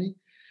ceremony.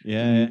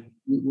 Yeah.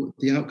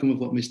 The outcome of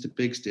what Mr.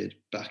 Biggs did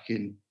back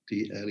in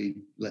the early,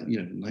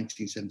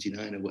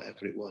 1979 or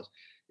whatever it was,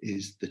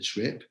 is the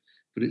trip.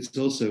 But it's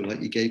also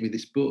like, you gave me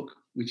this book,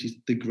 which is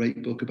the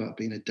great book about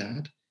being a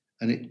dad,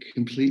 and it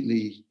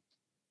completely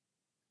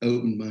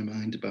opened my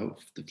mind about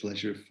the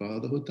pleasure of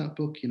fatherhood, that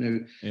book, you know.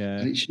 Yeah.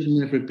 And it should have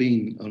never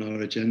been on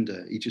our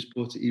agenda. He just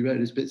bought it. He read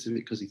his bits of it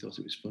because he thought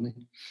it was funny.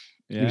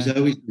 Yeah. He was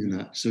always doing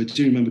that. So I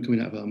do remember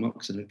coming out of our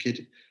mocks and a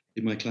kid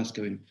in my class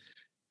going,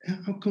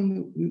 how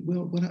come,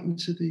 what happened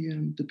to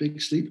the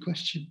big sleep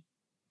question?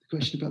 The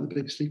question about the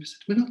big sleep. I said,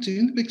 we're not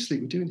doing the big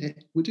sleep.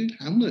 We're doing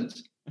Hamlet.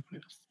 It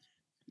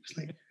was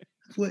like,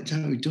 I've worked out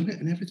who'd done it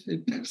and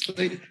everything. I was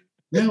like,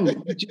 no,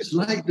 we just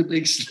like the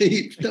big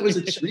sleep. That was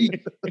a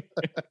treat.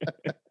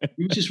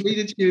 You just read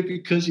it to you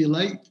because he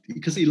liked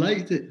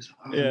it.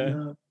 Oh, yeah.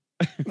 No.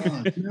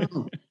 Oh,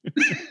 no.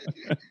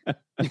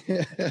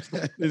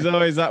 There's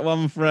always that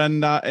one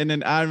friend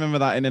I remember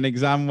that in an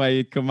exam where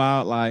you'd come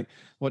out like,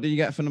 what did you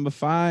get for number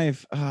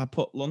 5? Oh, I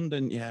put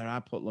London. Yeah, I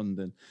put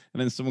London.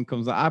 And then someone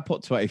comes out, I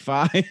put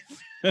 25.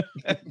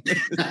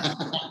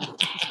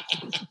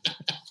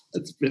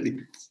 That's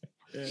brilliant.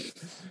 Yeah.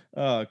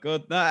 Oh,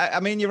 good. No,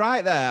 I mean, you're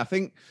right there. I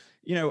think,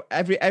 you know,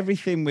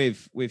 everything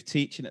with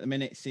teaching at the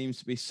minute seems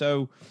to be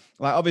so,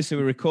 like, obviously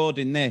we're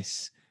recording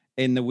this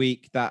in the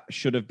week that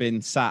should have been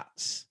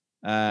SATs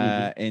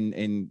in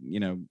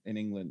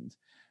England,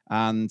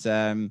 and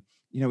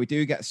you know, we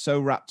do get so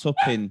wrapped up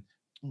in.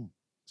 Oh,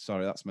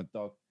 sorry, that's my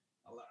dog.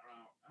 I'll let her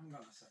out. Hang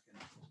on a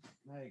second.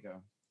 There you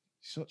go.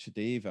 Such a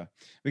diva.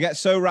 We get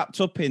so wrapped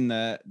up in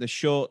the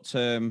short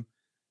term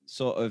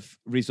sort of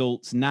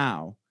results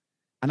now.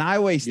 And I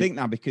always think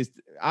now, because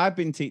I've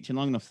been teaching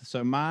long enough,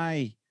 so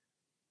my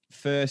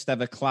first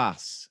ever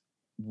class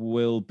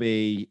will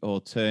be, or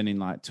turning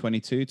like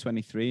 22,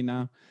 23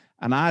 now.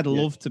 And I'd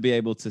love to be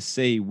able to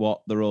see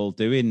what they're all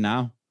doing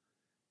now.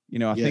 You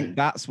know, I think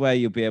that's where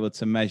you'll be able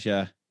to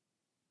measure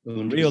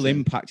 100%. Real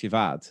impact you've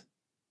had.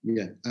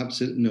 Yeah,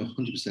 absolutely. No,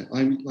 100%.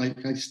 I'm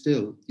like, I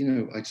still, you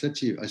know, I said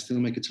to you, I still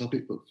make a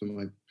topic book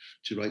to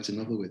write a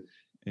novel with.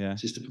 Yeah.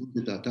 Sister Paul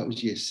did that. That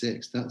was year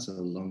 6. That's a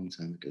long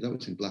time ago. That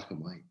was in black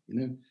and white, you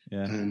know?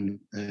 Yeah. And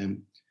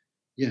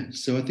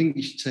so I think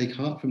you should take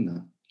heart from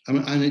that. I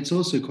mean, and it's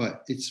also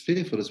it's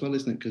fearful as well,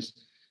 isn't it? Because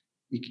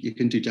you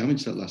can do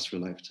damage that lasts for a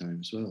lifetime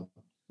as well.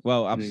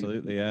 Well,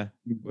 absolutely, yeah.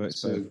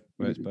 Works both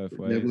ways.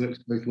 It works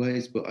both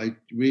ways. But I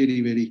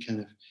really, really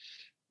kind of,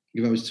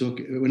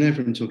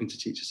 whenever I'm talking to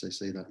teachers, I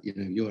say that, you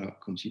know, your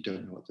outcomes, you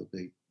don't know what they'll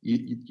be.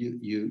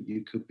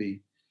 You could be,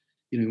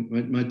 you know,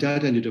 my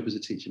dad ended up as a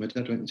teacher. My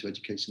dad went into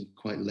education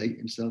quite late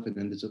himself and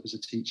ended up as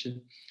a teacher.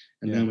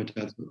 And now my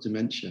dad's got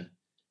dementia.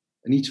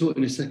 And he taught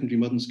in a secondary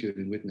modern school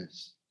in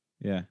Widnes.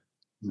 Yeah.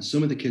 And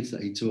some of the kids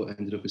that he taught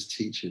ended up as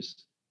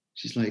teachers.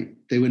 She's like,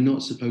 they were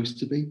not supposed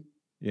to be.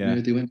 Yeah. You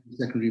know, they went to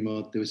secondary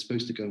mod. They were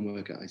supposed to go and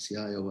work at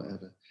ICI or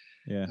whatever.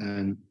 Yeah.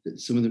 And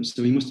some of them,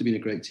 so he must have been a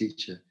great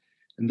teacher.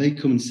 And they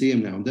come and see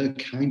him now, and they're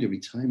kind of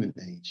retirement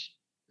age.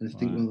 And I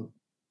think, well,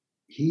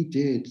 he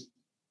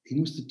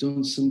must have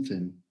done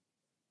something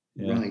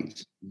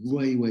right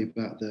way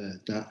back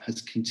there that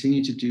has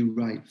continued to do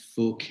right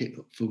for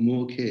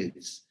more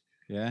kids.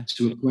 Yeah.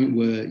 To a point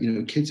where, you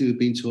know, kids who have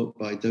been taught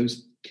by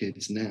those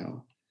kids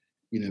now,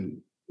 you know,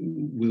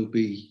 will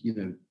be, you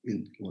know,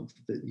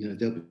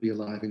 they'll be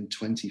alive in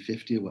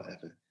 2050 or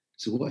whatever.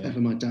 So whatever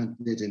my dad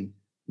did in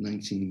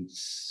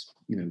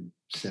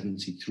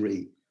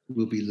 1973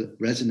 will be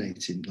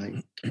resonating like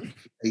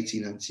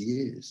 80, 90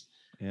 years.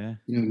 Yeah.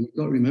 You know, you've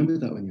got to remember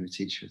that when you're a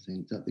teacher, I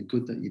think, that the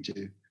good that you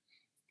do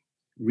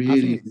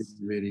really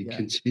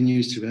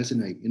continues to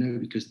resonate, you know,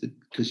 because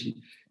you're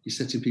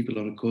setting people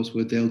on a course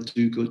where they'll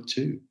do good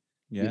too.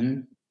 Yeah. You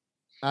know?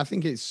 I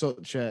think it's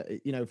such a,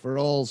 you know, for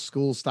all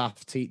school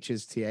staff,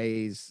 teachers,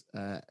 TAs,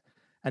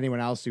 anyone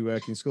else who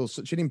work in schools,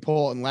 such an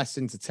important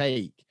lesson to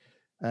take.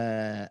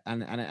 And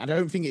I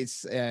don't think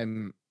it's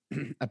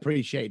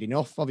appreciated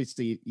enough.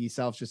 Obviously,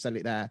 yourself just said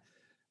it there.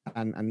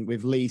 And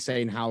with Lee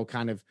saying how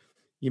kind of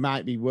you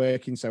might be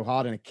working so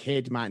hard and a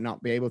kid might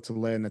not be able to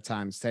learn the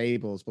times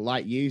tables. But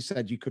like you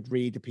said, you could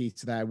read a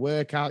piece of their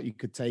workout. You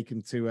could take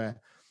them to a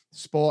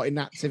sporting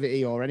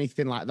activity or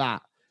anything like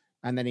that.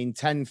 And then in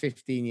 10,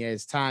 15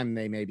 years' time,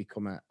 they may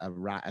become a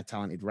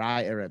talented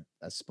writer,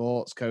 a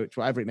sports coach,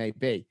 whatever it may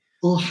be.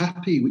 Or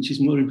happy, which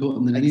is more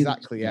important than anything.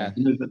 Exactly, yeah.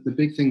 You know, but the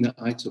big thing that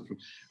I took from,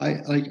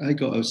 I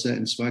got a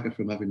certain swagger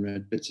from having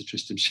read bits of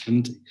Tristram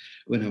Shandy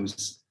when I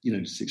was,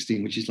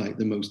 16, which is like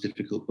the most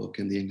difficult book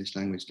in the English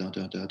language,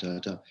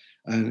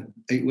 And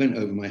it went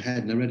over my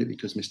head, and I read it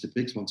because Mr.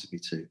 Biggs wanted me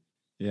to.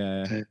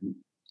 Yeah.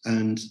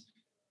 And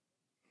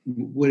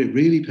what it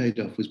really paid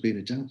off was being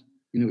a dad.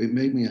 You know, it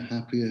made me a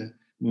happier,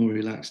 more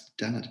relaxed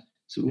dad.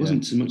 So it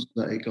wasn't so much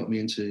that it got me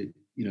into,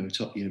 a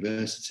top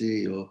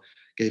university or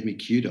gave me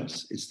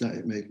kudos. It's that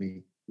it made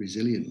me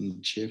resilient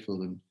and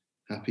cheerful and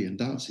happy. And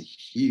that's a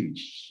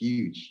huge,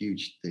 huge,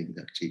 huge thing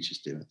that teachers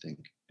do, I think.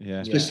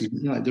 Yeah. Especially,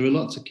 like, there are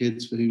lots of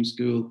kids for whom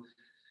school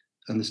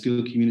and the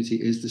school community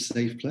is the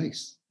safe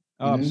place.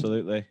 Oh,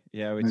 absolutely.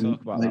 Yeah, we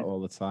talk about that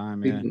all the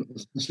time. Yeah. People,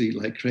 especially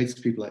like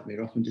creative people like me,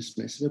 are often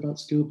dismissive about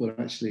school, but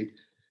actually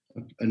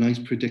a nice,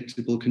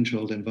 predictable,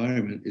 controlled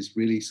environment is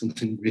really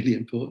something really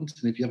important.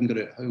 And if you haven't got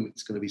it at home,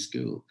 it's going to be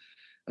school.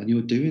 And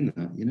you're doing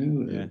that, you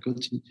know. A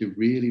good teacher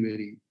really,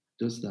 really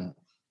does that.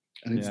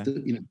 And it's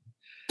the, you know,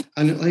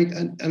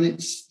 and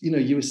it's, you know,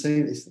 you were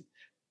saying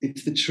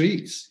it's the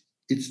treats.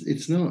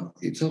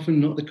 It's often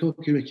not the core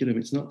curriculum.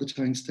 It's not the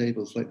times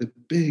tables. Like, the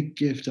big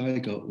gift I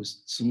got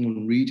was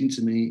someone reading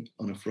to me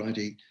on a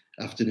Friday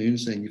afternoon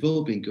saying, "You've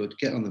all been good,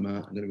 get on the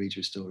mat, I'm going to read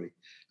you a story."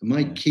 And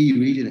my key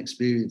reading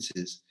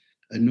experiences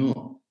are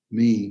not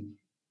me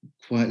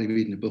quietly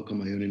reading a book on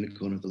my own in a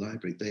corner of the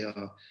library. They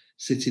are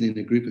sitting in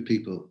a group of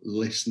people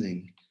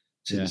listening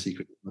to The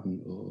Secret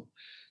Garden or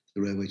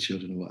The Railway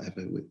Children or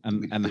whatever.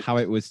 And how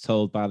it was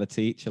told by the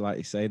teacher, like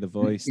you say, the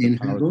voice, in the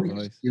power her of the voice.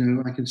 voice. You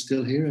know, I can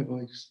still hear her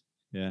voice.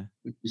 Yeah.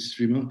 Which is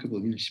remarkable.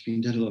 You know, she's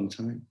been dead a long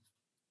time.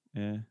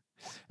 Yeah.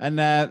 And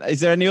is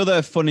there any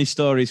other funny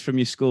stories from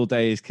your school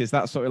days? Because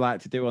that's what we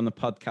like to do on the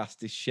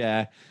podcast, is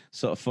share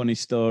sort of funny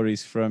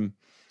stories from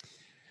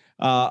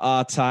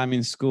our time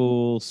in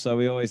school. So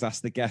we always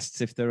ask the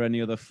guests if there are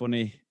any other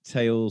funny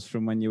tales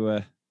from when you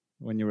were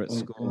at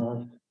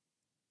school.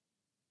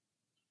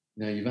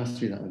 No, you've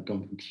asked me that. I've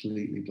gone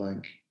completely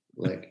blank.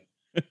 Like,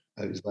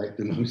 I was like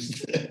the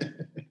most.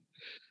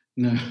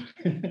 No.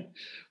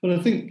 Well,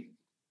 I think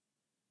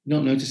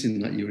not noticing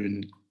that you were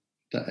in,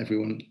 that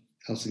everyone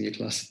else in your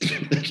class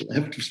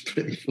left was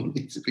pretty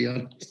funny, to be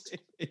honest.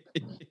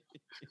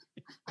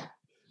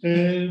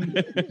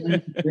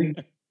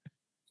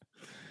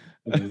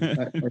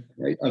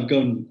 I've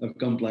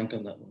gone blank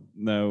on that one.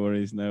 No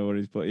worries.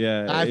 But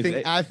yeah, I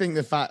think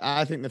the fact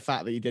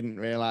that you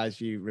didn't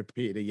realise you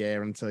repeated a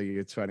year until you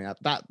were 20,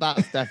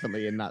 that's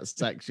definitely in that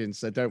section.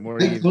 So don't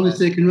worry.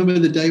 Honestly, I can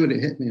remember the day when it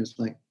hit me. It was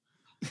like,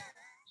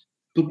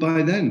 but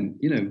by then,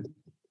 you know,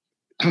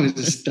 I was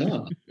a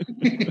star.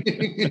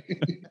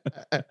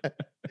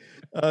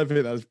 I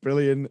think that's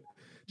brilliant.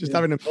 Just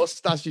having a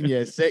mustache in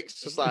year 6,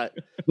 just like.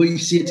 Well, you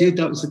see,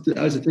 that was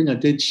the thing. I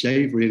did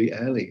shave really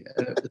early.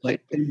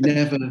 Like,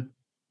 that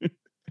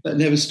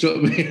never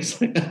struck me.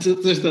 It's like, I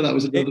just thought that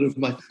was another of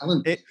my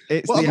talents.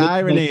 It's the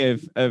irony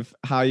of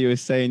how you were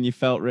saying you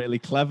felt really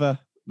clever.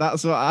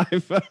 That's what I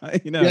felt.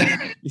 You know,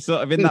 you're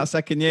sort of in that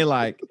second year,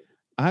 like,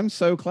 I'm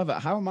so clever.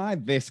 How am I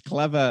this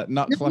clever?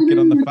 Not clocking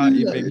on the fact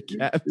you've been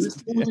kept. It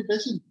was long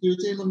division. You were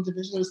doing long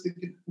division. I was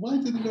thinking, why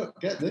did I not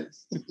get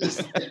this?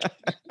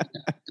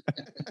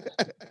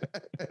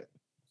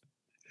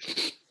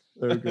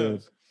 So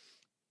good.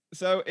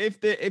 So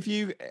if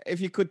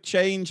you could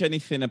change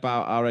anything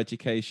about our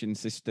education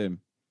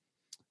system,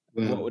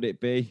 what would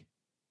it be?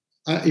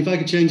 If I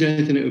could change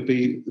anything, it would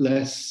be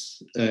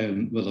less.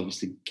 Well,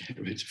 obviously, get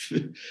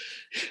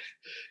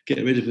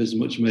rid of as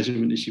much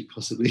measurement as you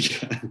possibly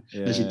can,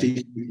 as you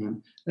decently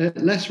can.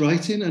 Less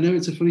writing. I know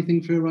it's a funny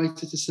thing for a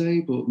writer to say,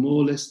 but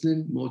more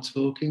listening, more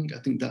talking. I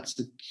think that's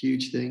the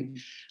huge thing.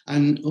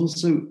 And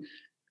also,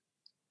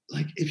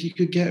 like, if you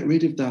could get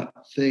rid of that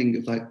thing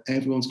of like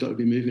everyone's got to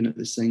be moving at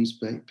the same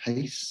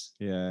pace,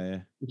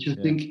 which I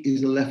think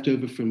is a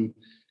leftover from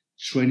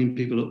training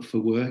people up for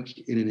work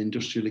in an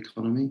industrial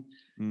economy.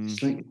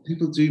 It's like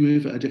people do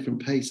move at a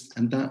different pace,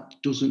 and that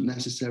doesn't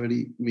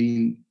necessarily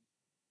mean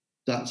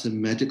that's a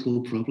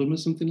medical problem or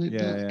something like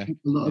that. A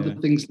lot of the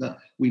things that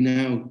we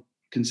now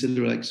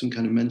consider like some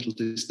kind of mental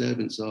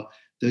disturbance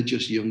they're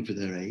just young for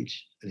their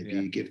age, and if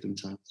you give them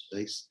time and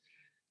space,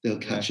 they'll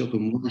catch up.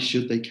 And why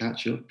should they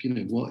catch up? You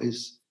know, what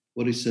is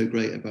so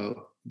great about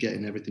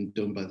getting everything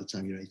done by the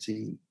time you're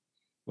 18?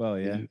 Well,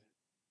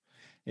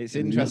 it's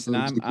interesting.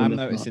 I'm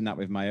noticing that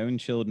with my own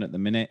children at the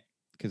minute,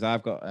 because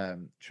I've got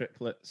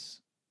triplets.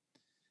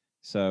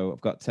 So I've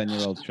got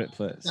 10-year-old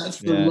triplets. That's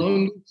the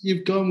longest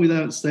you've gone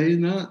without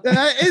saying that.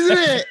 Isn't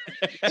it?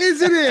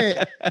 Isn't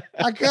it?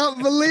 I can't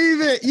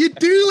believe it. You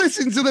do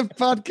listen to the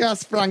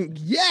podcast, Frank.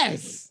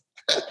 Yes.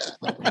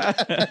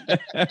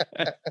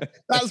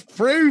 That's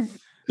proof.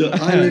 So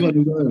I live on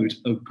a road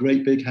of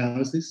great big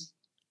houses.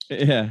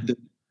 Yeah. The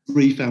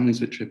 3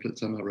 families with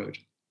triplets on that road.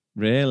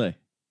 Really?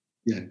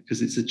 Yeah,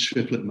 because it's a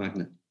triplet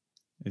magnet.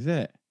 Is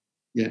it?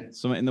 Yeah.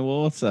 Something in the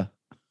water.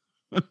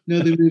 No,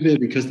 they move here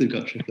because they've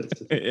got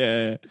triplets.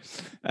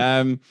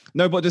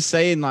 No, but just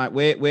saying, like,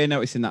 we're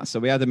noticing that.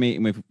 So we had a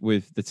meeting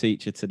with the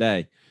teacher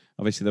today.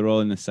 Obviously, they're all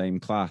in the same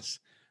class,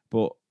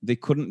 but they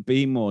couldn't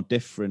be more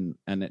different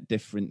and at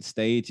different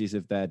stages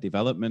of their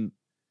development.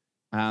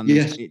 And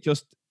it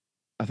just,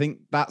 I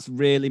think that's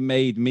really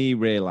made me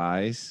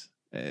realize,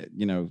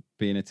 you know,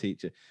 being a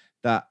teacher,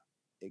 that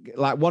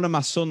like one of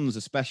my sons,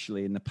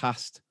 especially in the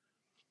past,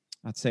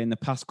 I'd say in the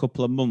past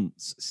couple of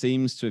months,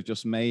 seems to have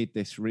just made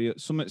this real,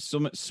 something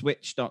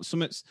switched on,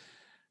 something's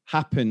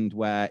happened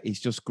where he's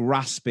just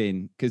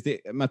grasping, because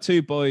my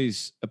 2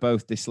 boys are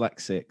both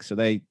dyslexic, so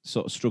they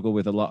sort of struggle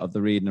with a lot of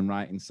the reading and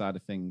writing side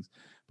of things.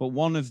 But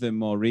one of them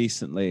more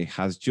recently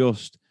has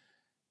just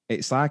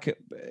it's like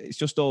it's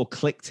just all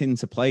clicked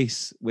into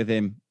place with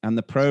him, and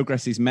the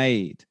progress is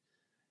made.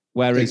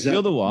 Whereas the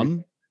other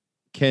one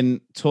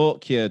can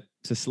talk you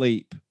to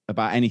sleep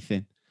about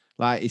anything.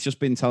 Like, he's just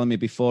been telling me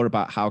before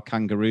about how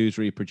kangaroos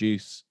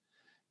reproduce.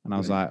 And I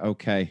was like,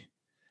 okay,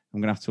 I'm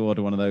going to have to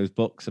order one of those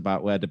books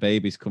about where the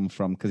babies come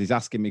from, because he's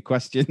asking me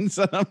questions.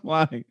 And I'm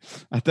like,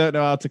 I don't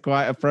know how to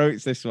quite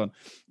approach this one.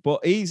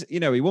 But he's, he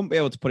wouldn't be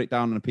able to put it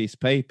down on a piece of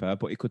paper,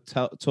 but he could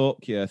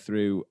talk you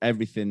through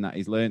everything that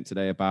he's learned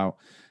today about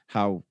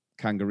how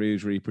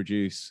kangaroos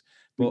reproduce.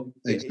 But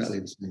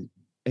exactly.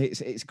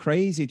 It's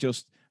crazy.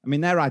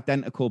 They're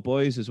identical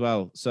boys as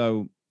well.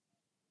 So,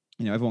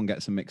 everyone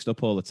gets them mixed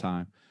up all the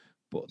time.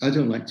 But I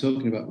don't like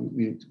talking about,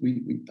 we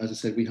as I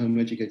said, we home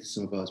educated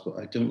some of ours, but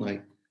I don't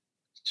like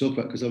to talk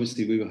about, because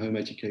obviously we were home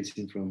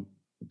educating from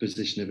a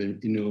position of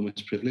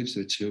enormous privilege.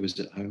 There were two of us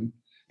at home.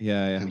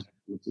 Yeah. And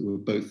we were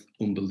both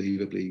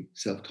unbelievably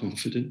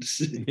self-confident.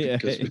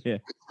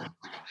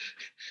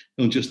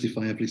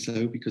 Unjustifiably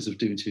so, because of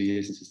doing 2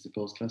 years in sister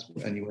Paul's class,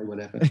 but anyway,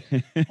 whatever.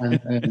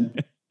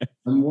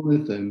 And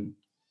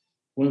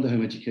one of the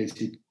home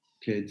educated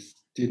kids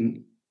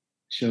didn't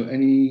show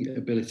any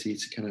ability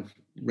to kind of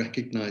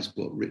recognize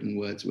what written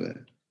words were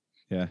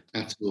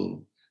at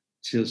all,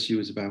 till she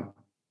was about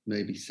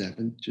maybe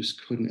 7,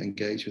 just couldn't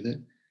engage with it.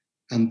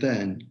 And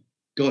then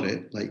got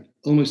it, like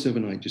almost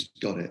overnight, just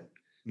got it.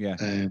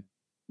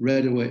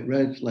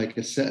 Read like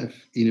a set of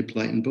Enid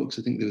Blyton books.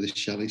 I think they were the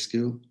Shelley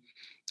School.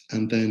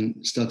 And then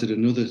started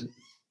another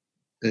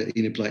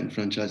Enid Blyton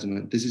franchise and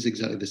went, this is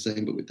exactly the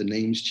same, but with the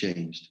names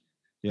changed.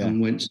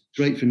 And went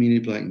straight from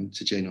Enid Blyton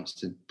to Jane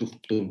Austen,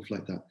 boom,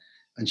 like that.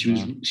 And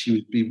she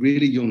would be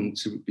really young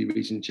to be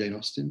reading Jane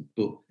Austen,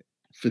 but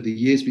for the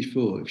years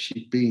before, if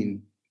she'd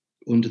been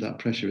under that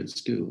pressure at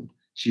school,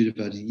 she'd have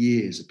had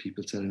years of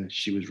people telling her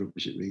she was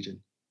rubbish at reading.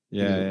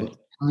 But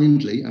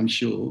kindly, I'm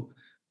sure,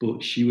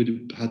 but she would have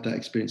had that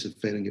experience of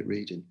failing at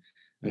reading.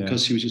 And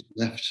because she was just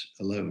left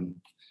alone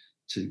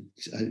to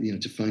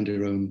find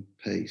her own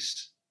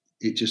pace,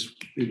 it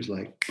was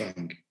like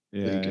bang.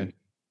 And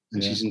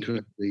she's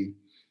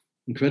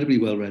incredibly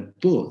well read.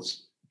 But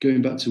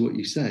going back to what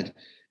you said,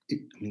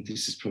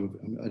 this is probably,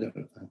 I don't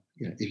know.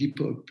 If you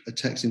put a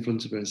text in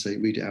front of her and say,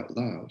 read it out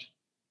loud.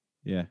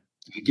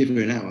 If you give her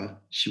an hour,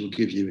 she will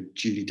give you a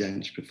Judi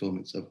Dench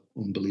performance of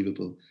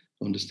unbelievable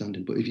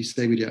understanding. But if you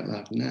say read it out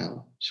loud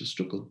now, she'll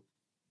struggle.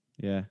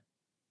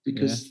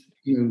 Because,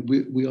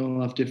 we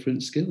all have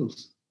different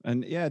skills.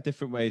 And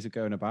different ways of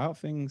going about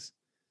things.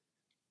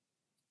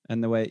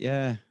 And the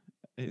way,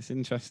 it's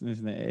interesting,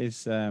 isn't it? It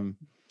is,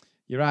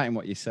 you're right in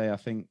what you say. I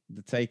think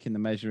the taking the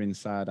measuring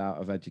side out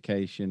of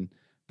education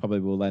probably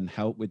will then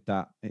help with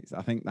that.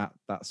 I think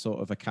that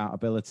sort of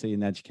accountability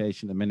in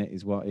education at the minute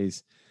is what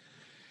is,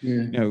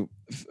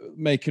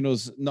 making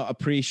us not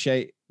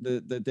appreciate the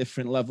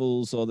different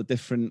levels or the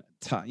different,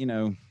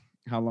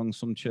 how long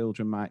some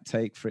children might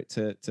take for it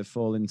to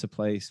fall into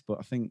place. But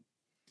I think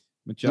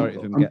majority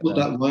of them get there.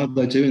 That while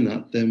they're doing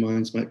that, their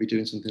minds might be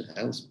doing something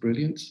else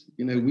brilliant.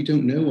 We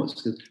don't know what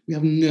skills. We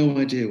have no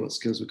idea what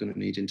skills we're going to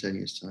need in 10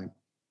 years' time.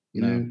 We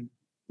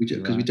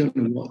don't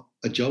know what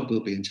a job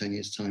will be in 10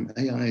 years' time.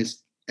 AI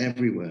is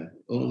everywhere,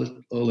 all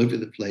over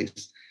the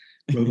place.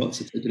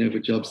 Robots are taking over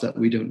jobs that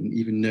we don't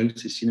even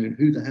notice.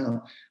 Who the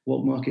hell?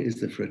 What market is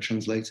there for a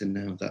translator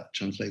now? That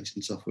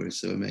translating software is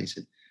so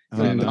amazing.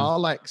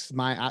 Daleks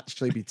might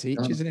actually be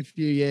teachers in a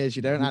few years.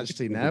 You don't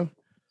actually know.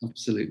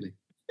 Absolutely.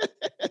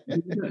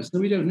 So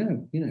we don't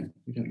know. We don't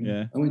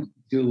know. I went to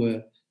school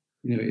where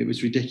it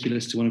was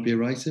ridiculous to want to be a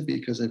writer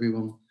because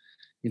everyone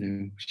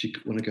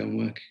should want to go and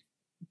work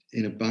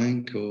in a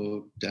bank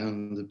or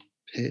down the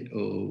pit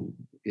or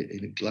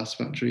in a glass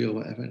factory or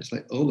whatever. It's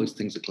like all those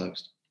things are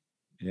closed.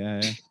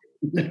 It's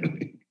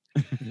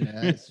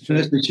true.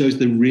 It shows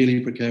the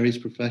really precarious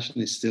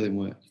profession is still in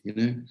work.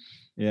 And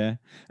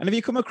have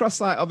you come across,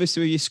 like,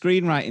 obviously with your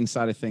screenwriting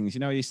side of things,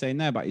 you're saying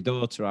there about your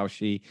daughter, how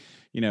she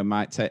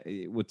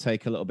would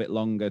take a little bit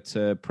longer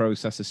to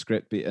process a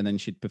script and then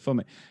she'd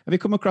perform it. Have you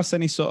come across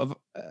any sort of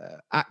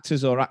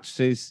actors or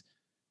actresses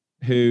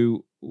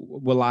who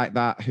were like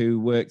that,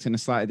 who worked in a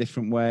slightly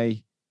different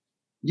way?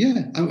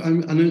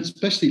 And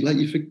especially, like,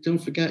 don't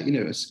forget,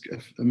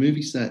 a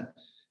movie set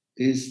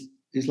is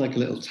like a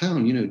little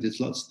town. There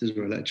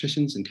are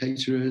electricians and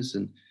caterers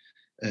and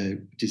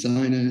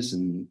designers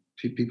and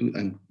people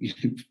and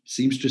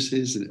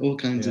seamstresses and all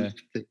kinds of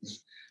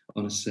things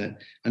on a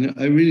set. And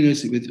I really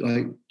notice it with,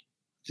 like,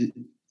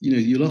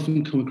 you'll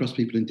often come across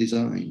people in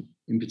design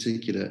in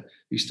particular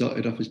who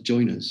started off as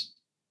joiners,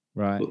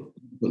 right?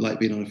 But like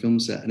being on a film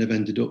set and have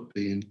ended up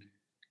being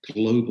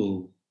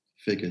global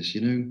figures,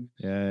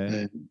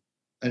 And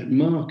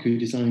Mark, who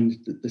designed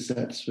the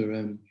sets for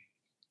and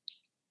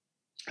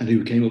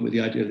who came up with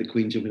the idea of the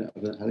Queen jumping out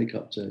of a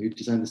helicopter, who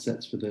designed the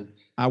sets for the...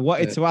 I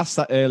wanted to ask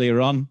that earlier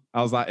on.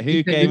 I was like,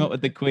 who came up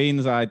with the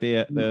Queen's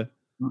idea?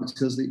 Mark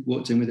Tilsley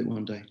walked in with it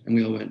one day and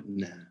we all went,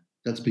 nah.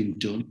 that's been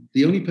done.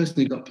 The only person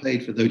who got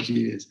paid for those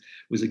years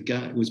was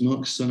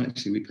Mark's son.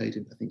 Actually, we paid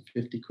him, I think,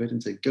 50 quid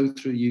and said, go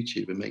through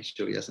YouTube and make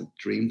sure he hasn't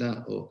dreamed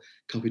that or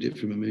copied it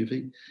from a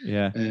movie.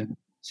 Yeah.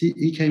 So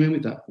he came in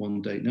with that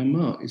one day. Now,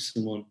 Mark is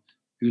someone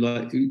who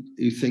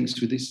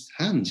thinks with his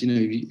hands. If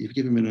you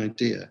give him an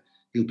idea,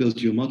 he'll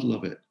build you a model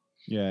of it.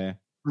 Yeah.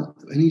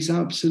 And he's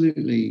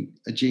absolutely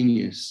a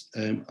genius.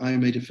 I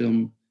made a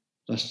film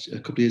a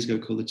couple of years ago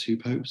called The Two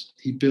Popes.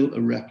 He built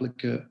a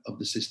replica of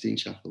the Sistine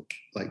Chapel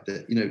like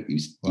that.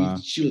 He's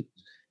just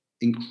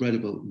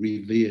incredible,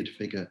 revered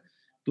figure,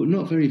 but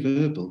not very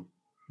verbal.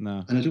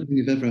 No. And I don't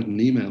think I've ever had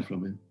an email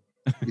from him.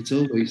 It's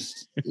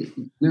always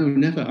no,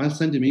 never. I'll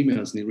send him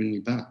emails and he'll ring me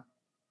back.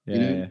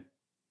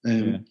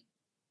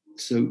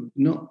 So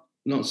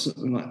not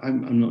something like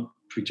I'm not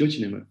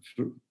prejudging him.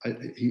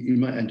 He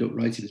might end up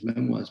writing his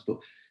memoirs, but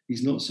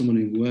he's not someone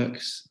who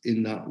works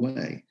in that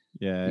way.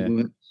 He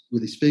works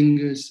with his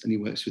fingers and he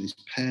works with his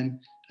pen,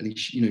 and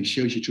he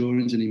shows you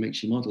drawings and he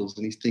makes you models,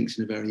 and he thinks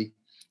in a very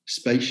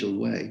spatial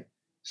way.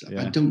 So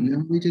I don't know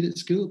how he did at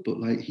school, but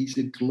like he's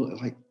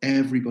like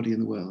everybody in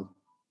the world.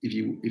 If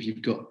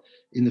you've got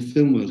in the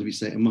film world, if you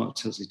say, and Mark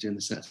tells you he's doing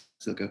the sets,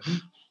 they'll go,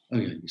 oh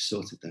yeah, you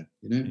sorted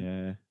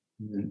then,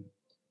 Yeah.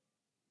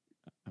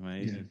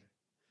 Amazing.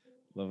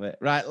 Love it.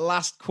 Right,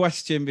 last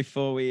question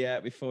before we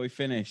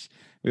finish.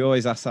 We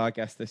always ask our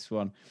guests this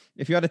one.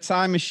 If you had a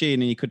time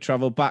machine and you could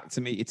travel back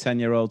to meet your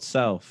 10-year-old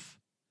self,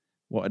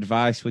 what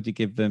advice would you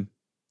give them?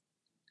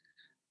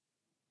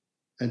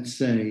 I'd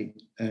say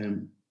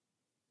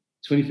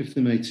 25th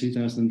of May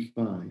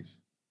 2005,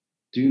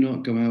 do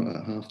not go out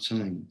at half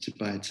time to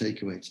buy a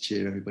takeaway to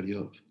cheer everybody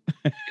up,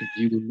 because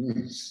you will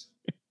miss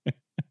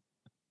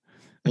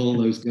all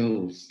those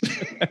goals.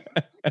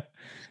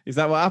 Is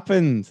that what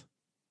happened?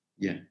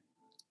 Yeah.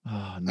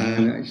 Oh,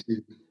 no. Actually,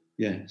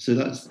 yeah. So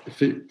that's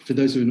for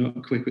those who are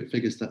not quick with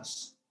figures.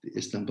 That's the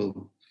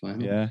Istanbul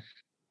final. Yeah.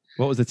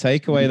 What was the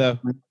takeaway though?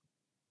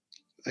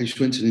 I just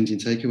went to an Indian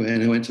takeaway,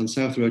 and I went on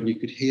South Road, and you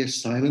could hear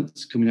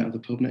silence coming out of the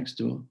pub next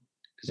door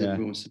because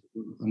everyone was.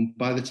 And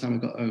by the time I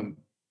got home,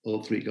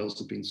 all 3 goals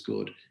had been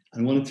scored.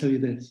 And I want to tell you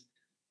this: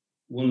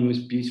 one of the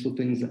most beautiful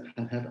things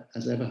that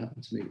has ever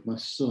happened to me. My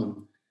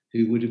son,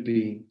 who would have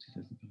been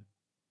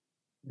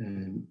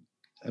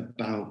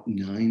about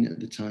 9 at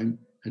the time,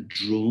 had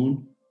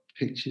drawn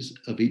pictures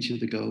of each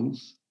of the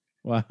goals.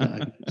 Wow.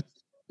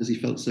 Because he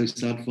felt so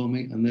sad for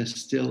me, and they're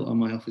still on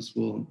my office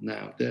wall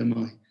now. They're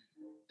my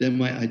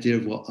idea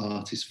of what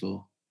art is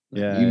for.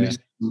 Like, you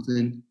missed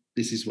something.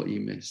 This is what you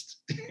missed.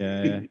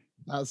 Yeah.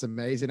 That's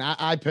amazing.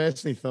 I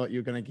personally thought you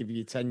were going to give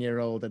your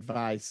 10-year-old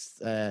advice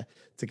to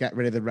get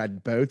rid of the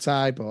red bow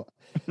tie, but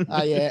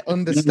I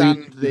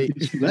understand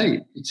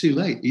It's too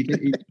late.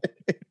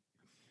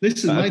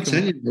 Listen, my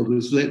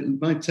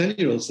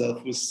 10-year-old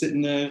self was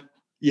sitting there.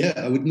 Yeah,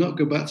 I would not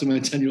go back to my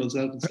 10-year-old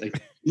self and say,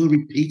 "You're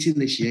repeating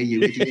this year,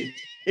 you idiot.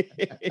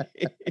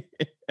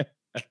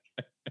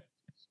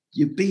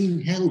 You're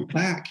being held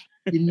back.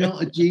 You're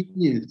not a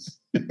genius."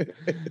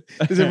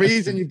 There's a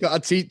reason you've got a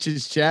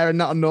teacher's chair and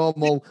not a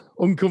normal,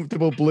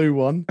 uncomfortable blue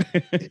one.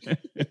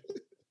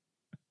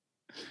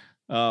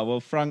 Oh, well,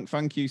 Frank,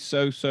 thank you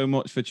so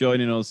much for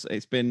joining us.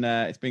 It's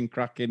been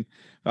cracking.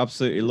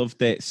 Absolutely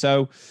loved it.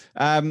 So,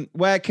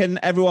 where can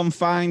everyone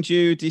find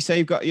you? Do you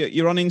say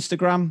you're on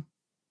Instagram?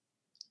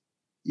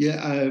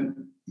 Yeah.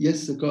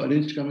 Yes, I've got an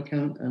Instagram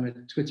account and a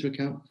Twitter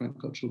account, Frank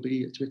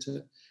Cottrell-Boyce at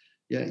Twitter.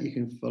 Yeah, you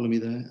can follow me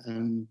there.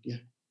 Yeah.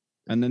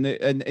 And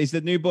is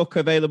the new book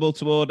available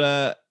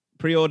to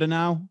pre-order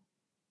now?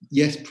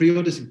 Yes,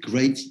 pre-orders are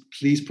great.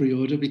 Please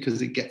pre-order,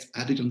 because it gets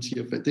added onto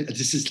your.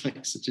 This is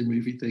like such a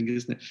movie thing,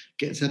 isn't it?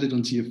 Gets added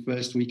onto your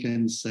first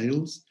weekend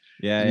sales.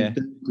 Yeah, If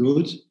they're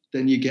good,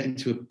 then you get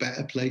into a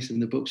better place in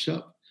the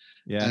bookshop.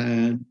 Yeah,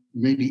 and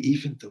maybe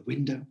even the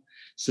window.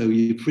 So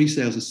your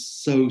pre-sales are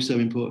so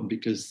important,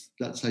 because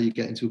that's how you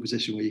get into a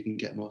position where you can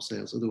get more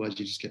sales. Otherwise,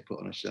 you just get put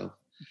on a shelf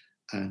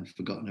and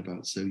forgotten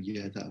about. So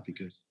yeah, that would be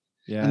good.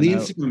 Yeah, and the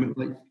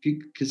Instagram,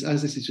 because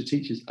as this is for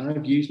teachers,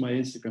 I've used my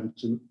Instagram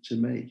to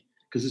make,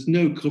 because there's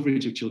no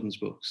coverage of children's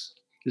books.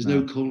 There's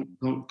no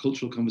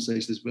cultural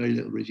conversation. There's very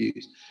little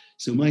reviews.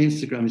 So my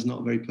Instagram is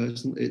not very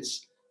personal.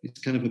 It's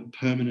kind of a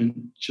permanent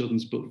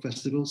children's book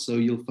festival. So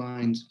you'll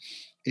find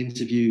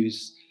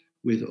interviews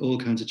with all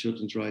kinds of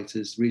children's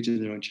writers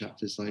reading their own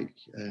chapters. Like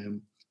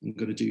I'm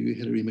going to do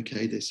Hilary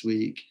Mackay this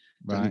week.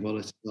 Danny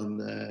Wallace is on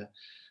there.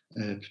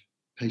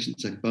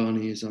 Patience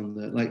Barney is on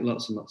there. Like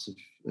lots and lots of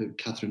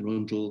Catherine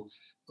Rundle,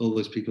 all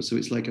those people. So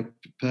it's like a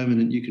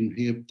permanent, you can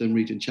hear them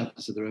reading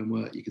chapters of their own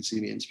work. You can see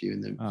me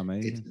interviewing them. Oh,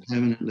 amazing. It's a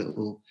permanent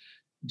little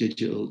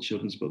digital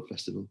children's book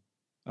festival.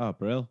 Oh,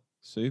 brilliant.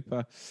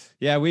 Super.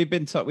 Yeah, we've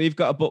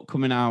got a book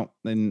coming out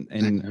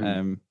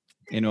in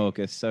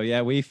August. So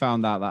yeah, we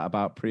found out that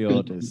about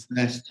pre-orders.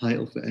 Best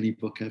title for any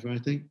book ever, I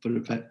think. Put a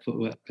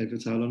paper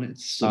towel on it.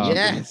 It's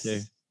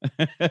yes.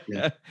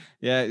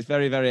 Yeah, it's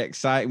very, very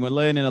exciting. We're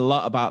learning a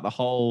lot about the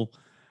whole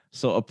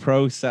sort of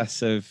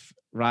process of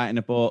writing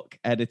a book,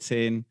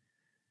 editing,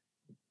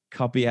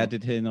 copy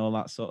editing, all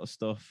that sort of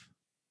stuff.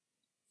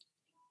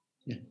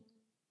 Yeah.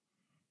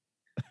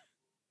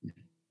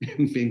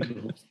 being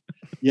called.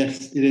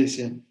 Yes, it is.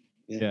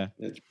 Yeah.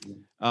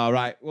 All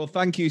right. Well,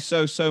 thank you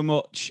so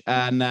much,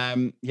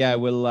 and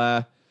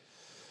we'll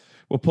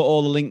put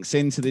all the links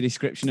into the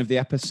description of the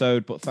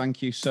episode. But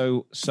thank you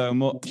so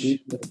much.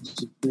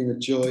 It's been a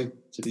joy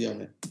to be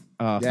on it.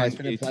 Oh, Yeah, it's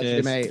been a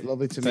pleasure, mate.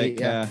 Lovely to meet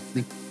you.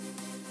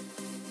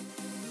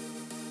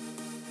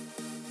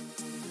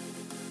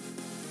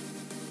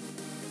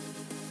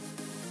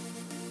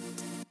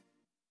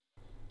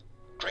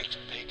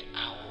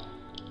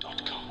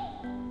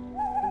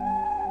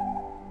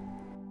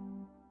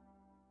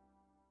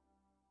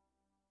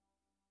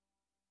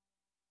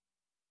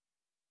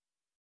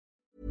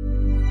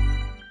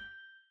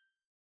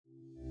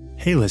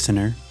 Hey,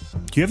 listener,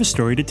 do you have a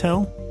story to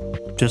tell?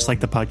 Just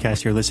like the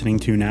podcast you're listening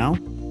to now?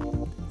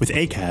 With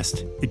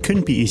Acast, it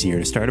couldn't be easier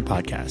to start a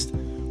podcast.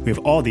 We have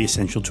all the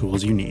essential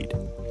tools you need.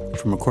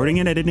 From recording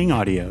and editing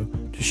audio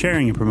to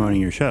sharing and promoting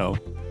your show,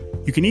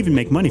 you can even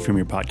make money from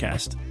your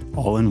podcast,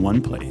 all in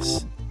one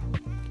place.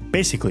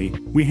 Basically,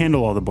 we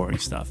handle all the boring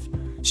stuff,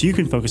 so you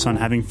can focus on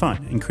having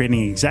fun and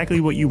creating exactly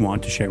what you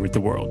want to share with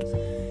the world.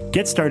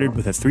 Get started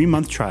with a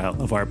 3-month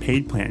trial of our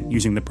paid plan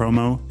using the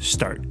promo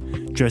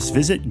START. Just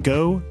visit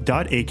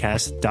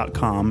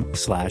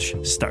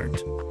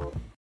go.acast.com/start.